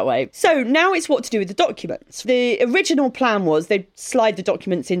glamorous that way. So now it's what to do with the documents. The original plan was they'd slide the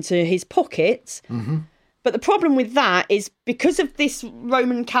documents into his pockets. Mm-hmm. But the problem with that is because of this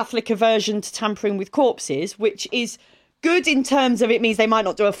Roman Catholic aversion to tampering with corpses, which is good in terms of it means they might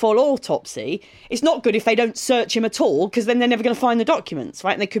not do a full autopsy. It's not good if they don't search him at all, because then they're never going to find the documents,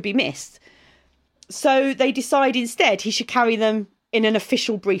 right? And they could be missed. So they decide instead he should carry them in an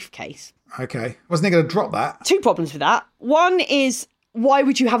official briefcase. Okay. Wasn't he going to drop that? 2 problems with that. One is, why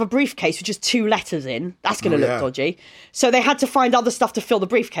would you have a briefcase with just 2 letters in? That's going to look dodgy. So they had to find other stuff to fill the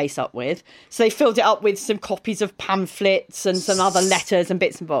briefcase up with. So they filled it up with some copies of pamphlets and some other letters and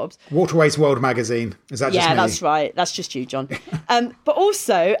bits and bobs. Waterways World magazine. Is that just me? Yeah, that's right. That's just you, John. But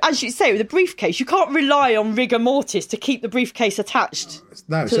also, as you say, with a briefcase, you can't rely on rigor mortis to keep the briefcase attached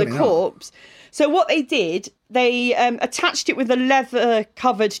to the corpse. So what they did, they attached it with a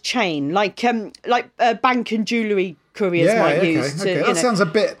leather-covered chain, like bank and jewellery couriers might use. That sounds a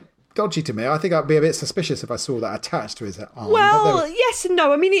bit dodgy to me. I think I'd be a bit suspicious if I saw that attached to his arm. Well, yes and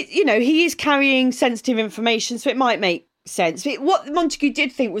no. I mean, he is carrying sensitive information, so it might make sense. But what Montagu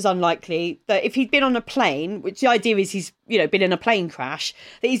did think was unlikely, that if he'd been on a plane, which the idea is he's been in a plane crash,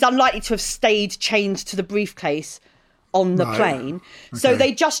 that he's unlikely to have stayed chained to the briefcase on the plane. Okay. So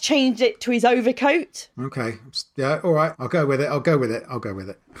they just changed it to his overcoat. Okay. Yeah, all right. I'll go with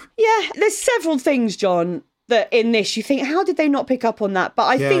it. Yeah, there's several things, John, that in this you think, how did they not pick up on that? But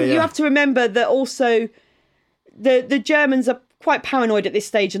I think you have to remember that also the Germans are quite paranoid at this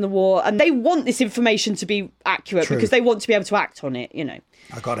stage in the war, and they want this information to be accurate because they want to be able to act on it,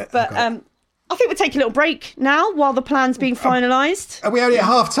 I got it. But I think we'll take a little break now while the plan's being finalised. Are we only at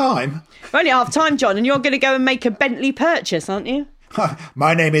half time? We're only at half time, John, and you're going to go and make a Bentley purchase, aren't you?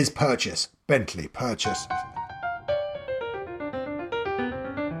 My name is Purchase. Bentley Purchase.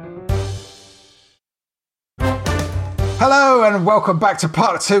 Hello and welcome back to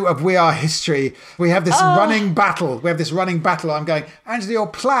part 2 of We Are History. We have this running battle. I'm going, Angela, your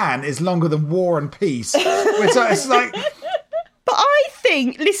plan is longer than War and Peace. It's like... But I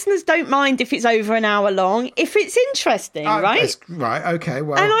think listeners don't mind if it's over an hour long, if it's interesting, right? Right, okay,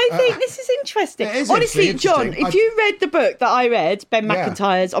 well... And I think this is interesting. It is honestly, interesting. John, if you read the book that I read, Ben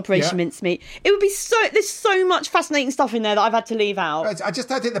McIntyre's Operation Mincemeat, it would be there's so much fascinating stuff in there that I've had to leave out. I just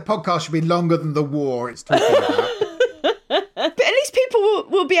don't think the podcast should be longer than the war it's talking about. But at least people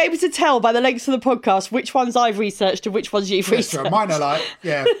will be able to tell by the length of the podcast which ones I've researched and which ones you've researched. Right. Mine are like,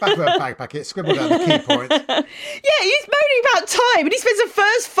 back of a bag packet, scribble down the key points. Yeah, he's moaning about time and he spends the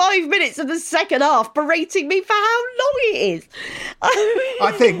first 5 minutes of the second half berating me for how long it is.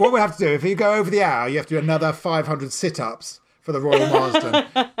 I think what we have to do, if you go over the hour, you have to do another 500 sit-ups for the Royal Marsden.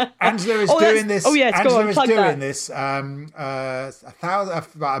 Angela is doing this. Oh yes, Angela go on, is plug doing that. this.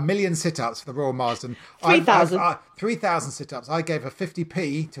 About 1 million sit-ups for the Royal Marsden. 3,000. 3,000 sit-ups. I gave her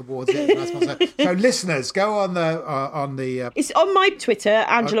 50p towards it. So listeners, go on the. It's on my Twitter,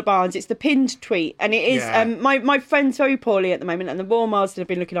 Angela Barnes. It's the pinned tweet, and it is. Yeah. My friend's very poorly at the moment, and the Royal Marsden have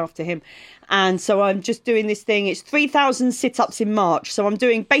been looking after him, and so I'm just doing this thing. It's 3,000 sit-ups in March, so I'm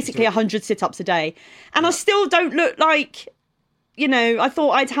doing basically 100 sit-ups a day, and I still don't look like. I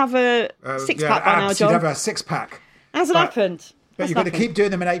thought I'd have a six-pack by now, John. You'd have a six-pack. Hasn't happened. But you've got to keep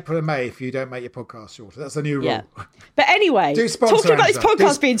doing them in April and May if you don't make your podcast shorter. That's the new rule. Yeah. But anyway, talking about this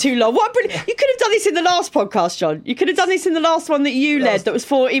podcast being too long, you could have done this in the last podcast, John. You could have done this in the last one that you led that was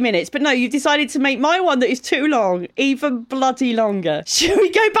 40 minutes. But no, you've decided to make my one that is too long even bloody longer. Should we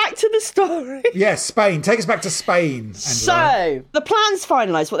go back to the story? Yes, Spain. Take us back to Spain, Angela. So, the plan's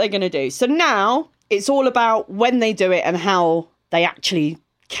finalised, what they're going to do. So now it's all about when they do it and how they actually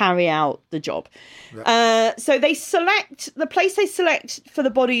carry out the job. So the place they select for the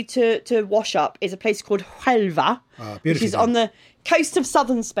body to wash up is a place called Huelva, which is on the coast of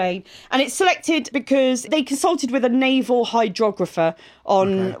southern Spain. And it's selected because they consulted with a naval hydrographer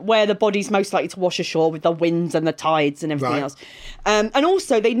on where the body's most likely to wash ashore with the winds and the tides and everything else. And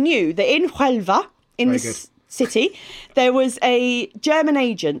also they knew that in Huelva, in this city, there was a German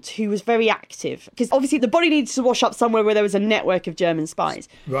agent who was very active because obviously the body needs to wash up somewhere where there was a network of German spies.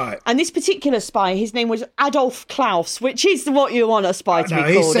 Right. And this particular spy, his name was Adolf Klaus, which is what you want a spy to be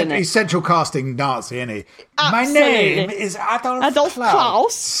called, isn't it? He's central casting Nazi, isn't he? Absolutely. My name is Adolf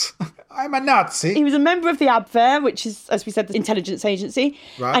Klaus. I'm a Nazi. He was a member of the Abwehr, which is, as we said, the intelligence agency.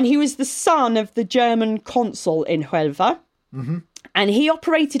 Right. And he was the son of the German consul in Huelva. Mm-hmm. And he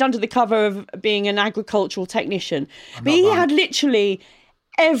operated under the cover of being an agricultural technician. But he had literally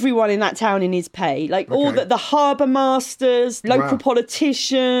everyone in that town in his pay. Like all the harbour masters, local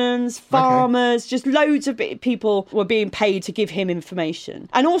politicians, farmers, just loads of people were being paid to give him information.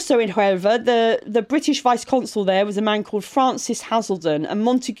 And also in Huelva, the British vice-consul there was a man called Francis Hazelden. And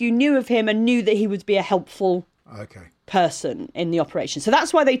Montagu knew of him and knew that he would be a helpful person in the operation. So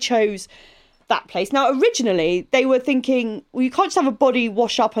that's why they chose that place. Now, originally, they were thinking, well, you can't just have a body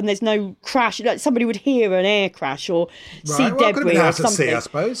wash up and there's no crash. Like somebody would hear an air crash or see debris or something. I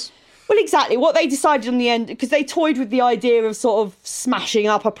suppose. Well, exactly. What they decided in the end, because they toyed with the idea of sort of smashing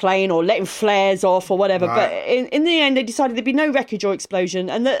up a plane or letting flares off or whatever. Right. But in the end, they decided there'd be no wreckage or explosion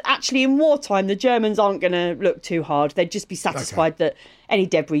and that actually in wartime, the Germans aren't going to look too hard. They'd just be satisfied that any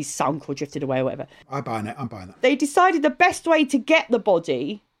debris sunk or drifted away or whatever. I'm buying that. They decided the best way to get the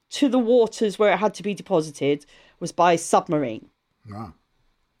body to the waters where it had to be deposited was by submarine. Wow.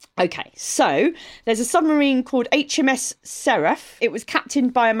 Okay, so there's a submarine called HMS Seraph. It was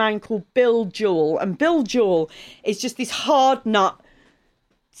captained by a man called Bill Jewell. And Bill Jewell is just this hard nut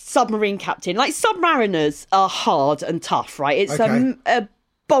submarine captain. Like submariners are hard and tough, right? It's a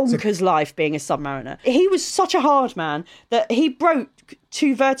bonkers life being a submariner. He was such a hard man that he broke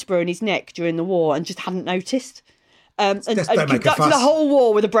 2 vertebrae in his neck during the war and just hadn't noticed. And conducted the whole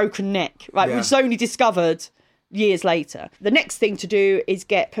war with a broken neck, right? Which was only discovered years later. The next thing to do is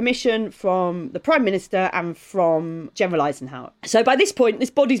get permission from the Prime Minister and from General Eisenhower. So by this point, this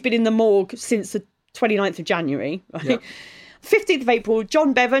body's been in the morgue since the 29th of January, right? Yeah. 15th of April,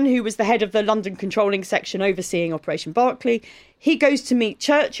 John Bevan, who was the head of the London controlling section overseeing Operation Barclay, he goes to meet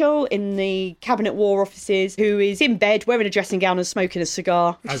Churchill in the Cabinet War Offices, who is in bed wearing a dressing gown and smoking a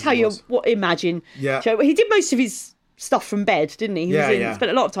cigar, which is how you imagine. Yeah. He did most of his stuff from bed, didn't he? He spent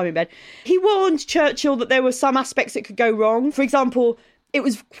a lot of time in bed. He warned Churchill that there were some aspects that could go wrong. For example, it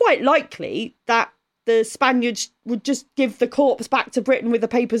was quite likely that the Spaniards would just give the corpse back to Britain with the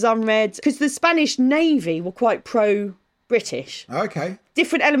papers unread, because the Spanish Navy were quite pro-British. Okay.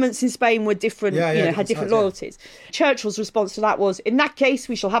 Different elements in Spain were different, had different loyalties. Churchill's response to that was, in that case,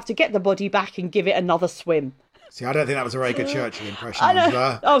 we shall have to get the body back and give it another swim. See, I don't think that was a very good Churchill impression.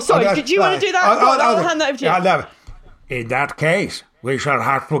 Oh, sorry. Did you want to do that? I'll hand that over to you. No. In that case, we shall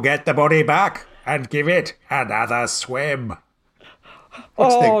have to get the body back and give it another swim. No.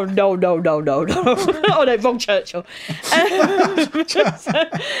 Oh, no, wrong Churchill.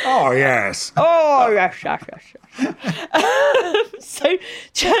 Oh, yes. Oh, yes. So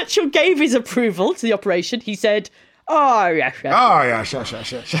Churchill gave his approval to the operation. He said, oh, yes. Oh, yes.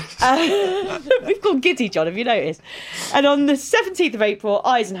 We've gone giddy, John, have you noticed? And on the 17th of April,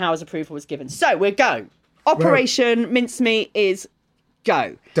 Eisenhower's approval was given. So we're go. Operation Mincemeat is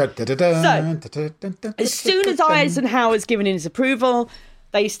go. So, as soon as Eisenhower's given in his approval,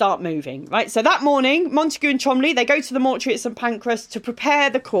 they start moving, right? So that morning, Montagu and Cholmondeley, they go to the mortuary at St Pancras to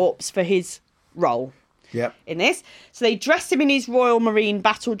prepare the corpse for his role. in this. So they dress him in his Royal Marine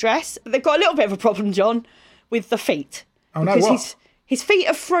battle dress. They've got a little bit of a problem, John, with the feet. Oh, no, what? His feet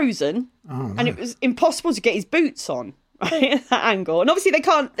are frozen, and it was impossible to get his boots on, right, at that angle. And obviously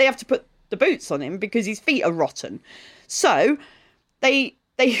they have to put the boots on him because his feet are rotten. So the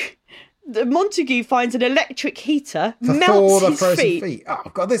Montague finds an electric heater, melts his feet. Oh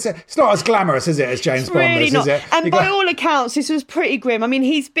God, it's not as glamorous, is it, as James Bond? Really is not. It? And by all accounts, this was pretty grim. I mean,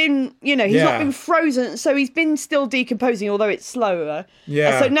 he's been, he's not been frozen, so he's been still decomposing, although it's slower.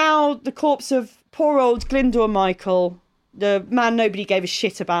 Yeah. And so now the corpse of poor old Glyndor Michael, the man nobody gave a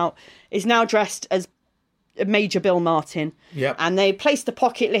shit about, is now dressed as Major Bill Martin. Yep. And they placed a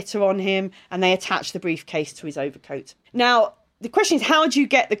pocket litter on him and they attached the briefcase to his overcoat. Now, the question is, how do you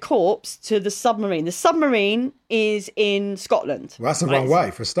get the corpse to the submarine? The submarine is in Scotland. Well, that's the wrong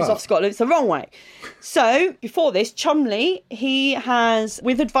way for a start. It's off Scotland. It's the wrong way. So before this, Cholmondeley, he has,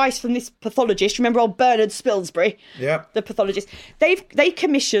 with advice from this pathologist, remember old Bernard Spilsbury? Yep. The pathologist. They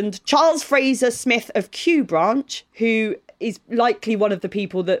commissioned Charles Fraser Smith of Kew Branch, who is likely one of the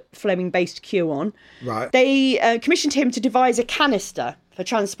people that Fleming based Kew on. Right. They commissioned him to devise a canister for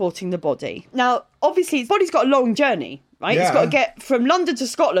transporting the body. Now, obviously, his body's got a long journey. Right, yeah. It's got to get from London to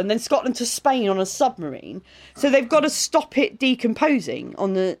Scotland, then Scotland to Spain on a submarine. So they've got to stop it decomposing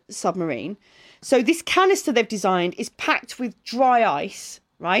on the submarine. So this canister they've designed is packed with dry ice,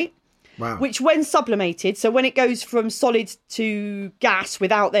 right? Wow. Which when sublimated, so when it goes from solid to gas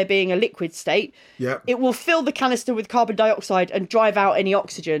without there being a liquid state, it will fill the canister with carbon dioxide and drive out any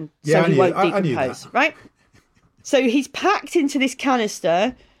oxygen so he won't decompose, right? So he's packed into this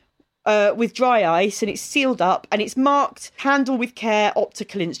canister with dry ice, and it's sealed up and it's marked "handle with care,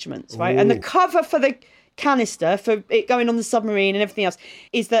 optical instruments," right? Ooh. And the cover for the canister, for it going on the submarine and everything else,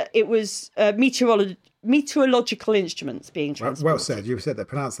 is that it was meteorological instruments being transported. Well said. You said that.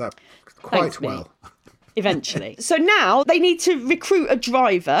 Pronounced that quite well. Eventually. So now they need to recruit a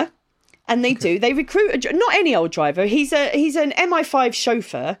driver, and they do. They recruit not any old driver. He's an MI5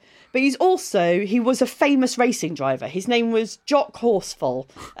 chauffeur. But he was a famous racing driver. His name was Jock Horsfall.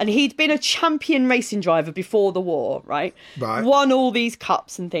 And he'd been a champion racing driver before the war, right? Right. Won all these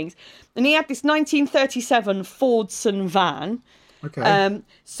cups and things. And he had this 1937 Fordson van. Okay.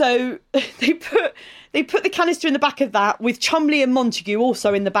 So they put the canister in the back of that, with Cholmondeley and Montague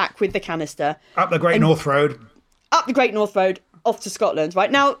also in the back with the canister. Up the Great North Road. Up the Great North Road, off to Scotland,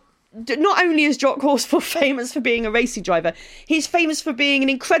 right? Now, not only is Jock Horsfall famous for being a racing driver, he's famous for being an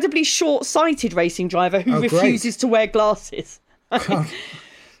incredibly short-sighted racing driver who refuses to wear glasses.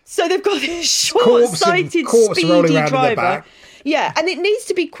 So they've got this short-sighted, speedy driver. Yeah, and it needs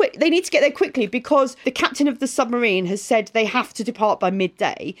to be quick. They need to get there quickly because the captain of the submarine has said they have to depart by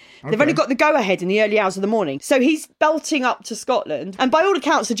midday. They've only got the go-ahead in the early hours of the morning. So he's belting up to Scotland. And by all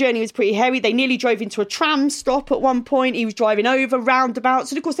accounts, the journey was pretty hairy. They nearly drove into a tram stop at one point. He was driving over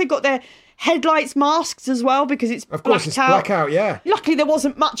roundabouts. And of course, they've got their headlights masked as well because it's blacked out. Of course, it's blackout, yeah. Luckily, there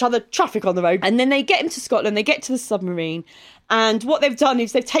wasn't much other traffic on the road. And then they get him to Scotland. They get to the submarine. And what they've done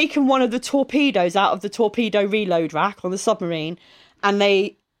is they've taken one of the torpedoes out of the torpedo reload rack on the submarine, and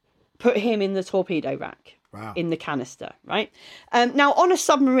they put him in the torpedo rack. Wow. In the canister, right? Now, on a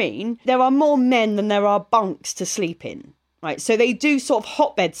submarine, there are more men than there are bunks to sleep in, right? So they do sort of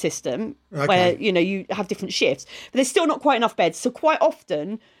hotbed system where, you have different shifts, but there's still not quite enough beds. So quite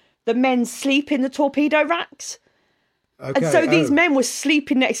often, the men sleep in the torpedo racks. Okay. And so these men were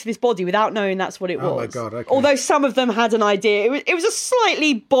sleeping next to this body without knowing that's what it was. Oh, my God, okay. Although some of them had an idea. It was a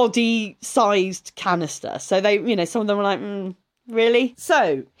slightly body-sized canister. So they, some of them were like, really?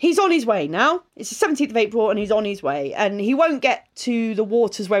 So he's on his way now. It's the 17th of April and he's on his way. And he won't get to the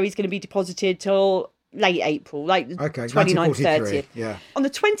waters where he's going to be deposited till late April, like 29th, 30th. Yeah. On the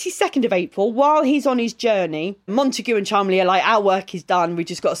 22nd of April, while he's on his journey, Montague and Cholmondeley are like, our work is done. We've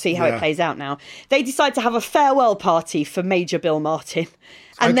just got to see how it plays out now. They decide to have a farewell party for Major Bill Martin.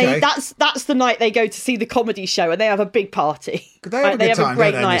 And that's the night they go to see the comedy show and they have a big party. They have a good time, have a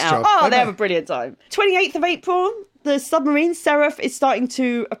great night out. They have a brilliant time. 28th of April, the submarine, Seraph, is starting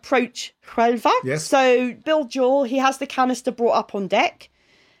to approach Huelva. Yes. So Bill Jewell, he has the canister brought up on deck.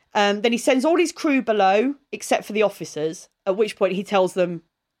 Then he sends all his crew below, except for the officers, at which point he tells them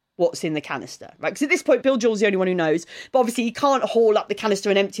what's in the canister, right? Because at this point, Bill Jewell's the only one who knows. But obviously, he can't haul up the canister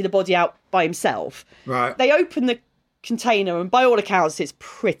and empty the body out by himself. Right. They open the container, and by all accounts, it's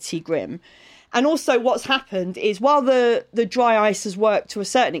pretty grim. And also what's happened is while the dry ice has worked to a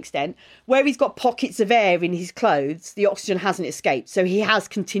certain extent, where he's got pockets of air in his clothes, the oxygen hasn't escaped. So he has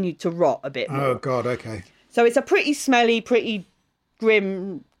continued to rot a bit more. Oh, God, okay. So it's a pretty smelly, pretty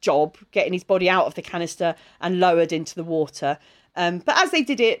grim job getting his body out of the canister and lowered into the water. But as they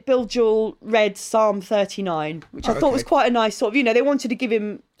did it, Bill Jewell read Psalm 39, which I thought was quite a nice sort of, they wanted to give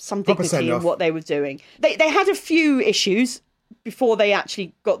him some dignity in what they were doing. They had a few issues before they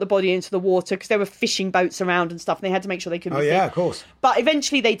actually got the body into the water, because there were fishing boats around and stuff, and they had to make sure they couldn't be seen. Of course. But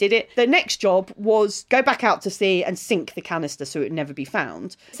eventually they did it. The next job was go back out to sea and sink the canister so it would never be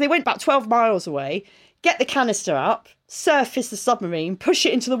found. So they went about 12 miles away, get the canister up, surface the submarine, push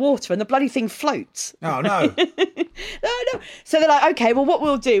it into the water, and the bloody thing floats. Oh, no. No. So they're like, okay, well, what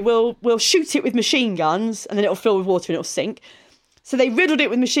we'll do, we'll shoot it with machine guns, and then it'll fill with water and it'll sink. So they riddled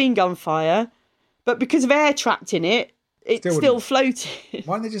it with machine gun fire, but because of air trapped in it, it still floated.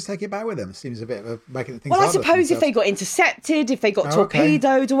 Why don't they just take it back with them? Seems a bit of making things Well, I suppose if they got intercepted, if they got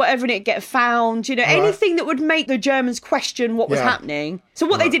torpedoed or whatever, and it get found, anything that would make the Germans question what was happening. So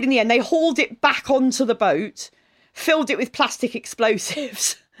what they did in the end, they hauled it back onto the boat, filled it with plastic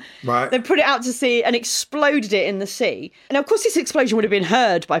explosives. Right. Then put it out to sea and exploded it in the sea. And of course, this explosion would have been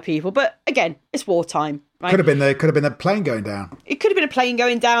heard by people, but again, it's wartime. Right? Could have been the plane going down. It could have been a plane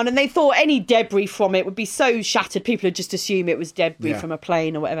going down, and they thought any debris from it would be so shattered, people would just assume it was debris from a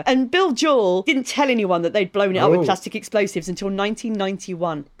plane or whatever. And Bill Jewell didn't tell anyone that they'd blown it up with plastic explosives until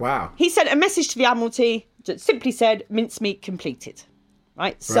 1991. Wow. He sent a message to the Admiralty that simply said, mincemeat completed.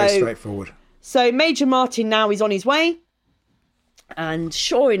 Right? Very straightforward. So Major Martin now is on his way. And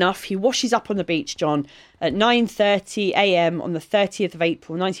sure enough, he washes up on the beach, John, at 9:30 a.m. on the 30th of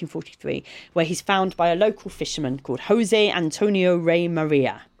April, 1943, where he's found by a local fisherman called Jose Antonio Rey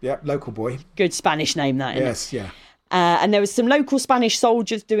Maria. Yep, local boy. Good Spanish name, that, isn't it? Yes, yeah. And there was some local Spanish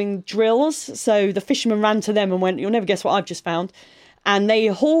soldiers doing drills. So the fisherman ran to them and went, "You'll never guess what I've just found." And they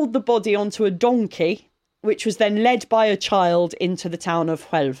hauled the body onto a donkey, which was then led by a child into the town of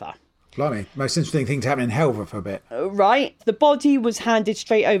Huelva. Blimey, most interesting thing to happen in Helva for a bit. Right. The body was handed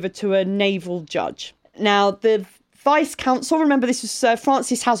straight over to a naval judge. Now, the vice consul, remember this was Sir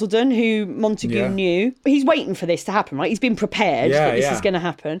Francis Hazelden, who Montagu knew. He's waiting for this to happen, right? He's been prepared that this is going to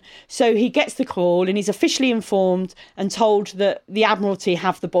happen. So he gets the call and he's officially informed and told that the Admiralty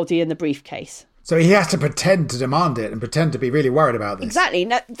have the body in the briefcase. So he has to pretend to demand it and pretend to be really worried about this. Exactly.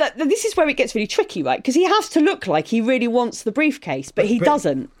 Now, this is where it gets really tricky, right? Because he has to look like he really wants the briefcase, but he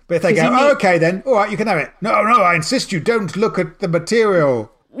doesn't. But if they go, okay then, all right, you can have it. No, I insist you don't look at the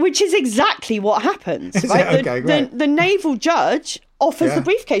material. Which is exactly what happens, right? The naval judge offers the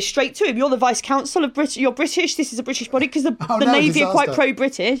briefcase straight to him. You're the vice consul of Britain. You're British. This is a British body, because the Navy are quite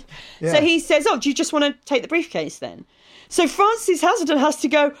pro-British. Yeah. So he says, do you just want to take the briefcase then? So Francis Hazelden has to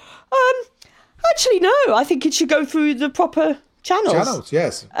go, actually, no, I think it should go through the proper channels. Channels,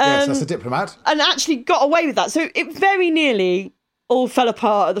 yes. Yes, that's a diplomat. And actually got away with that. So it very nearly all fell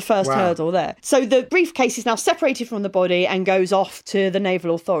apart at the first hurdle there. So the briefcase is now separated from the body and goes off to the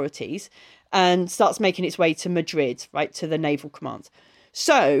naval authorities and starts making its way to Madrid, right, to the naval command.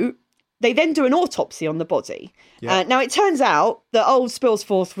 So they then do an autopsy on the body. Yeah. Now, it turns out that old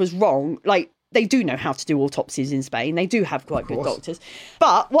Spilsforth was wrong. Like, they do know how to do autopsies in Spain. They do have quite good doctors.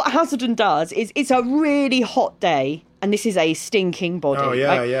 But what Hazelden does is, it's a really hot day, and this is a stinking body. Oh,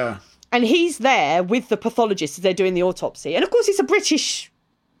 yeah, right? yeah. And he's there with the pathologist as they're doing the autopsy. And of course, it's a British,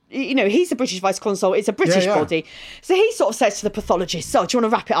 he's the British vice consul. It's a British body. So he sort of says to the pathologist, "So, do you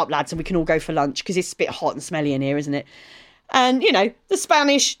want to wrap it up, lads, and we can all go for lunch? Because it's a bit hot and smelly in here, isn't it?" And, the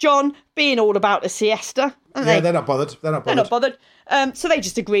Spanish, John, being all about a siesta. They're not bothered. So they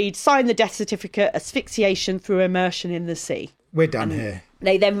just agreed, signed the death certificate, asphyxiation through immersion in the sea. We're done here.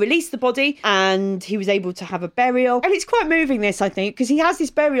 They then released the body and he was able to have a burial. And it's quite moving, this, I think, because he has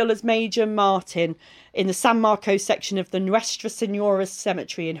this burial as Major Martin in the San Marcos section of the Nuestra Senora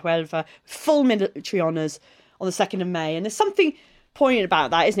Cemetery in Huelva, full military honours on the 2nd of May. And there's something poignant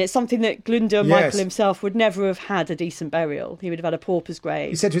about that, isn't it? Something that Glunder Michael himself would never have had a decent burial. He would have had a pauper's grave.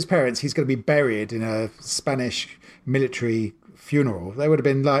 He said to his parents he's going to be buried in a Spanish military funeral. They would have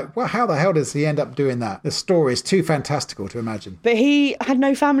been like, well, how the hell does he end up doing that? The story is too fantastical to imagine. But he had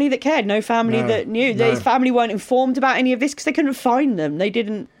no family that cared, no family that knew. No. His family weren't informed about any of this because they couldn't find them. They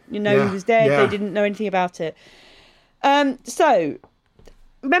didn't, he was dead. Yeah. They didn't know anything about it. So,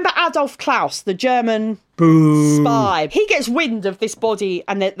 remember Adolf Klaus, the German spy? He gets wind of this body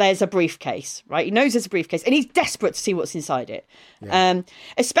and that there's a briefcase, right? He knows there's a briefcase and he's desperate to see what's inside it. Yeah.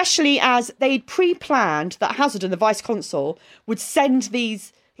 Especially as they'd pre-planned that Hazelden, the vice consul, would send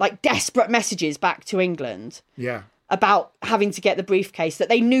these like desperate messages back to England about having to get the briefcase that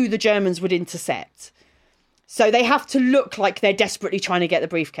they knew the Germans would intercept. So they have to look like they're desperately trying to get the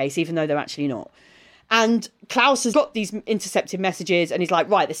briefcase, even though they're actually not. And Klaus has got these intercepted messages and he's like,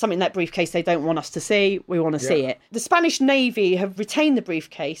 right, there's something in that briefcase they don't want us to see. We want to see it. The Spanish Navy have retained the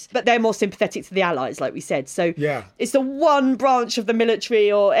briefcase, but they're more sympathetic to the Allies, like we said. So it's the one branch of the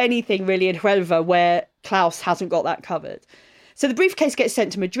military or anything really in Huelva where Klaus hasn't got that covered. So the briefcase gets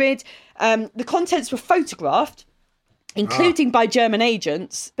sent to Madrid. The contents were photographed, including by German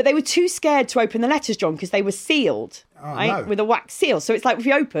agents, but they were too scared to open the letters, John, because they were sealed, with a wax seal. So it's like, if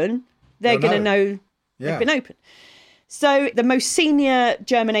you open, they're going to know they've been opened. So the most senior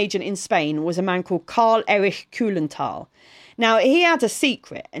German agent in Spain was a man called Karl Erich Kuhlenthal. Now, he had a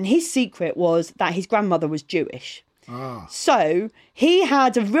secret, and his secret was that his grandmother was Jewish. So he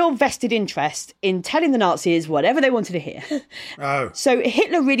had a real vested interest in telling the Nazis whatever they wanted to hear. So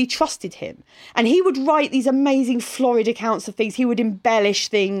Hitler really trusted him. And he would write these amazing florid accounts of things. He would embellish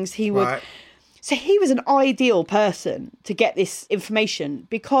things. He would... So he was an ideal person to get this information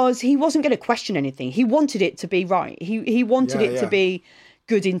because he wasn't going to question anything. He wanted it to be right. He wanted it to be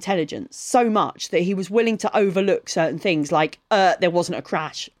good intelligence so much that he was willing to overlook certain things like there wasn't a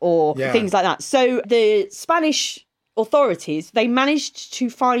crash or things like that. So the Spanish authorities, they managed to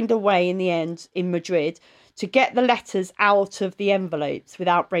find a way in the end in Madrid to get the letters out of the envelopes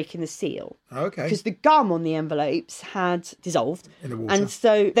without breaking the seal. Okay. Because the gum on the envelopes had dissolved. In the water. And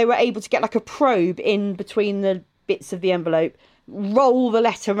so they were able to get like a probe in between the bits of the envelope, roll the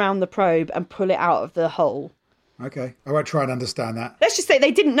letter around the probe and pull it out of the hole. Okay. I won't try and understand that. Let's just say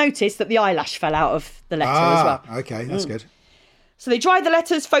they didn't notice that the eyelash fell out of the letter as well. Okay, that's good. So they dried the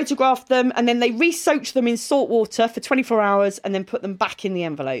letters, photographed them, and then they re-soaked them in salt water for 24 hours and then put them back in the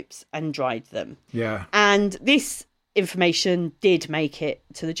envelopes and dried them. Yeah. And this information did make it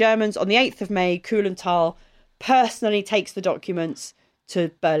to the Germans. On the 8th of May, Kuhlenthal personally takes the documents to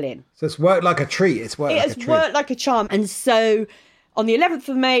Berlin. So it's worked like a treat. It has worked like a charm. And so on the 11th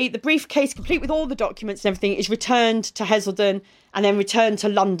of May, the briefcase, complete with all the documents and everything, is returned to Heselden and then returned to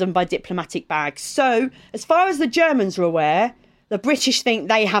London by diplomatic bag. So as far as the Germans are aware, the British think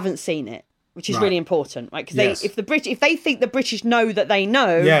they haven't seen it, which is really important, right? Because if they think the British know that they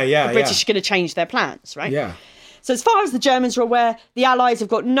know, the British are going to change their plans, right? Yeah. So as far as the Germans are aware, the Allies have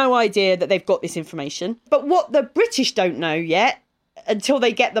got no idea that they've got this information. But what the British don't know yet, until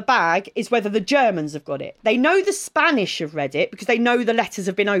they get the bag, is whether the Germans have got it. They know the Spanish have read it because they know the letters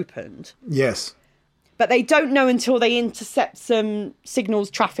have been opened. Yes. But they don't know until they intercept some signals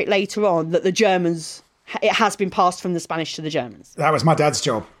traffic later on that the Germans... It has been passed from the Spanish to the Germans. That was my dad's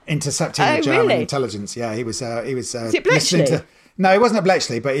job, intercepting the German intelligence. Yeah, he was. Is it Bletchley? No, he wasn't at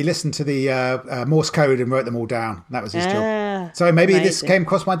Bletchley, but he listened to the Morse code and wrote them all down. That was his job. So maybe this came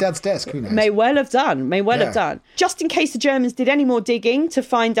across my dad's desk. Who knows? May well have done. Have done. Just in case the Germans did any more digging to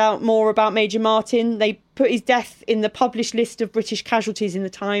find out more about Major Martin, they put his death in the published list of British casualties in the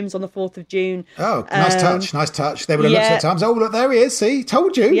Times on the 4th of June. Oh, nice touch. They would have looked at the Times. Oh, look, there he is. See,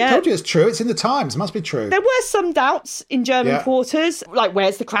 told you it's true. It's in the Times. Must be true. There were some doubts in German quarters, like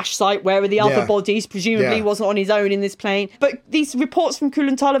where's the crash site? Where are the other bodies? Presumably he wasn't on his own in this plane. But these reports from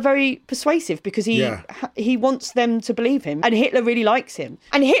Kuhlenthal are very persuasive because he wants them to believe him. And Hitler really likes him.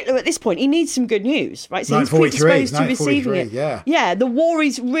 And Hitler, at this point, he needs some good news, right? So he's predisposed to receiving it. Yeah, the war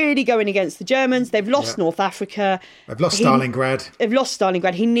is really going against the Germans. They've lost North Africa. They've lost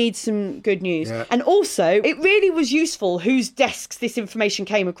Stalingrad. He needs some good news. Yeah. And also, it really was useful whose desks this information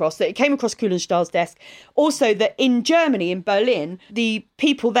came across, that it came across Kuhlenthal's desk. Also, that in Germany, in Berlin, the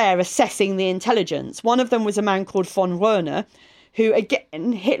people there assessing the intelligence, one of them was a man called von Werner, who,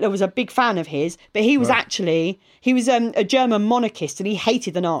 again, Hitler was a big fan of his, but he was a German monarchist and he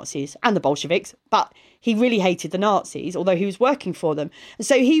hated the Nazis and the Bolsheviks, but he really hated the Nazis, although he was working for them. And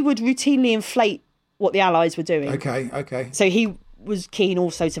so he would routinely inflate what the Allies were doing. Okay. So he was keen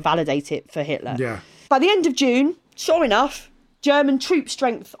also to validate it for Hitler. Yeah. By the end of June, sure enough, German troop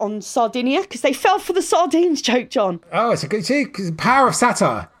strength on Sardinia, because they fell for the sardines joke, John. Oh, it's a good... See, power of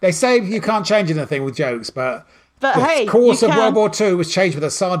satire. They say you can't change anything with jokes, but the course of World War II was changed with a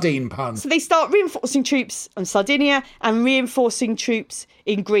sardine pun. So they start reinforcing troops on Sardinia and reinforcing troops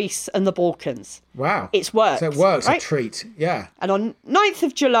in Greece and the Balkans. Wow. It's worked. So it works, right? A treat, yeah. And on 9th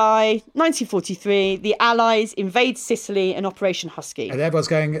of July, 1943, the Allies invade Sicily in Operation Husky. And everyone's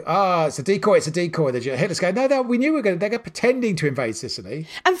going, it's a decoy. Hitler's going, no, we knew they're pretending to invade Sicily.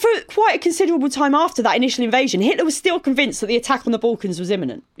 And for quite a considerable time after that initial invasion, Hitler was still convinced that the attack on the Balkans was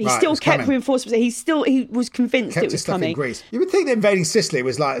imminent. He still kept reinforcements. He was convinced it was coming. In Greece. You would think that invading Sicily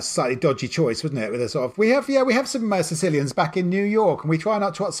was like a slightly dodgy choice, wouldn't it? With a sort of, we have some Sicilians back in New York and we try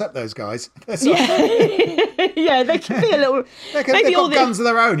not to upset those guys. Yeah, they can be a little... They've got guns of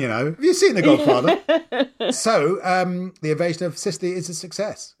their own, you know. Have you seen The Godfather? So, the invasion of Sicily is a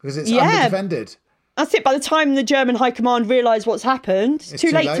success because it's underdefended. That's it. By the time the German High Command realise what's happened, it's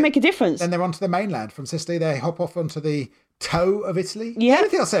too late to make a difference. Then they're on to the mainland from Sicily. They hop off onto the toe of Italy. Yeah.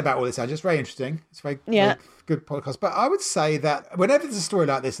 Anything I'll say about all this, Angela, it's very interesting. It's very good podcast. But I would say that whenever there's a story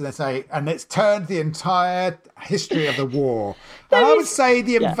like this, and they say, and it's turned the entire history of the war, and I would say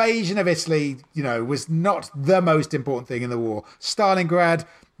the invasion of Italy, was not the most important thing in the war. Stalingrad,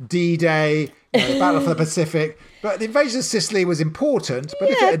 D-Day, the Battle for the Pacific. But the invasion of Sicily was important. But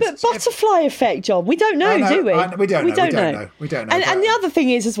butterfly effect, John. We don't know, do we? We don't know. We don't know. And the other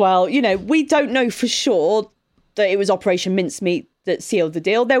thing is as well, we don't know for sure that it was Operation Mincemeat that sealed the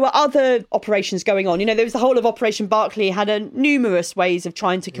deal. There were other operations going on. There was the whole of Operation Barclay had numerous ways of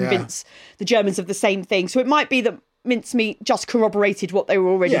trying to convince the Germans of the same thing. So it might be that Mincemeat just corroborated what they were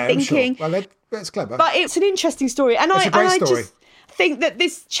already thinking. Sure. Well, that's clever. But it's an interesting story. And it's a great story. I just think that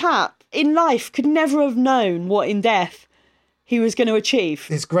this chap in life could never have known what in death he was going to achieve.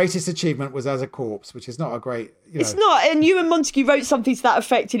 His greatest achievement was as a corpse, which is not a great... It's not. And Ewan Montagu wrote something to that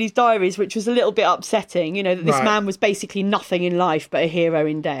effect in his diaries, which was a little bit upsetting, that this man was basically nothing in life but a hero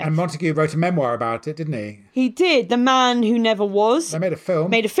in death. And Montagu wrote a memoir about it, didn't he? He did. The Man Who Never Was. They made a film.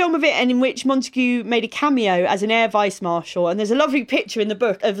 Made a film of it, and in which Montagu made a cameo as an air vice marshal. And there's a lovely picture in the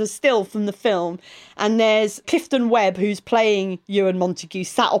book of a still from the film. And there's Clifton Webb, who's playing Ewan Montagu,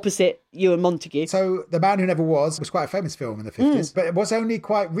 sat opposite Ewan Montagu. So The Man Who Never Was quite a famous film in the 50s. But it was only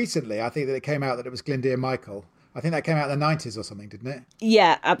quite recently, I think, that it came out that it was Glinda and Michael. I think that came out in the 90s or something, didn't it?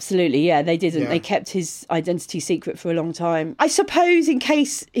 Yeah, absolutely. Yeah, they didn't. Yeah. They kept his identity secret for a long time. I suppose in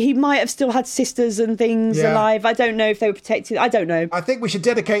case he might have still had sisters and things alive. I don't know if they were protected. I don't know. I think we should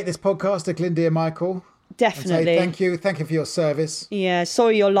dedicate this podcast to Glinda and Michael. Definitely. Thank you for your service. Yeah,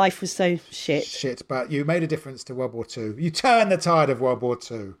 sorry your life was so shit. But you made a difference to World War II. You turned the tide of World War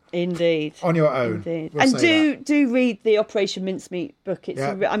II. Indeed. On your own. Indeed. And do read the Operation Mincemeat book.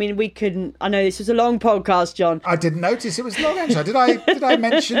 We couldn't... I know this was a long podcast, John. I didn't notice it was long, actually. Did I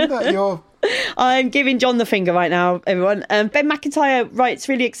mention that you're... I'm giving John the finger right now, everyone. Ben McIntyre writes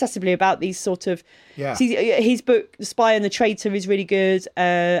really accessibly about these sort of... Yeah. His book, The Spy and the Traitor, is really good.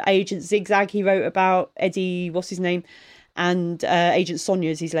 Agent Zigzag, he wrote about Eddie, what's his name? And Agent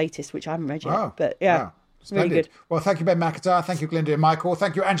Sonia is his latest, which I haven't read yet. Wow. But yeah. Wow. Really good. Well, thank you, Ben McIntyre. Thank you, Glinda and Michael.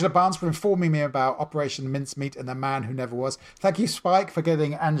 Thank you, Angela Barnes, for informing me about Operation Mincemeat and The Man Who Never Was. Thank you, Spike, for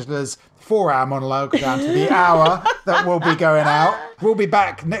getting Angela's 4-hour monologue down to the hour that will be going out. We'll be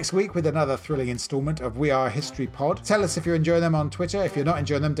back next week with another thrilling instalment of We Are a History Pod. Tell us if you're enjoying them on Twitter. If you're not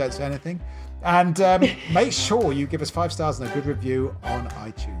enjoying them, don't say anything. And make sure you give us 5 stars and a good review on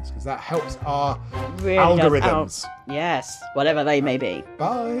iTunes, because that helps our algorithms. Yes, whatever they may be.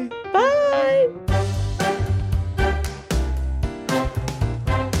 Bye. Bye.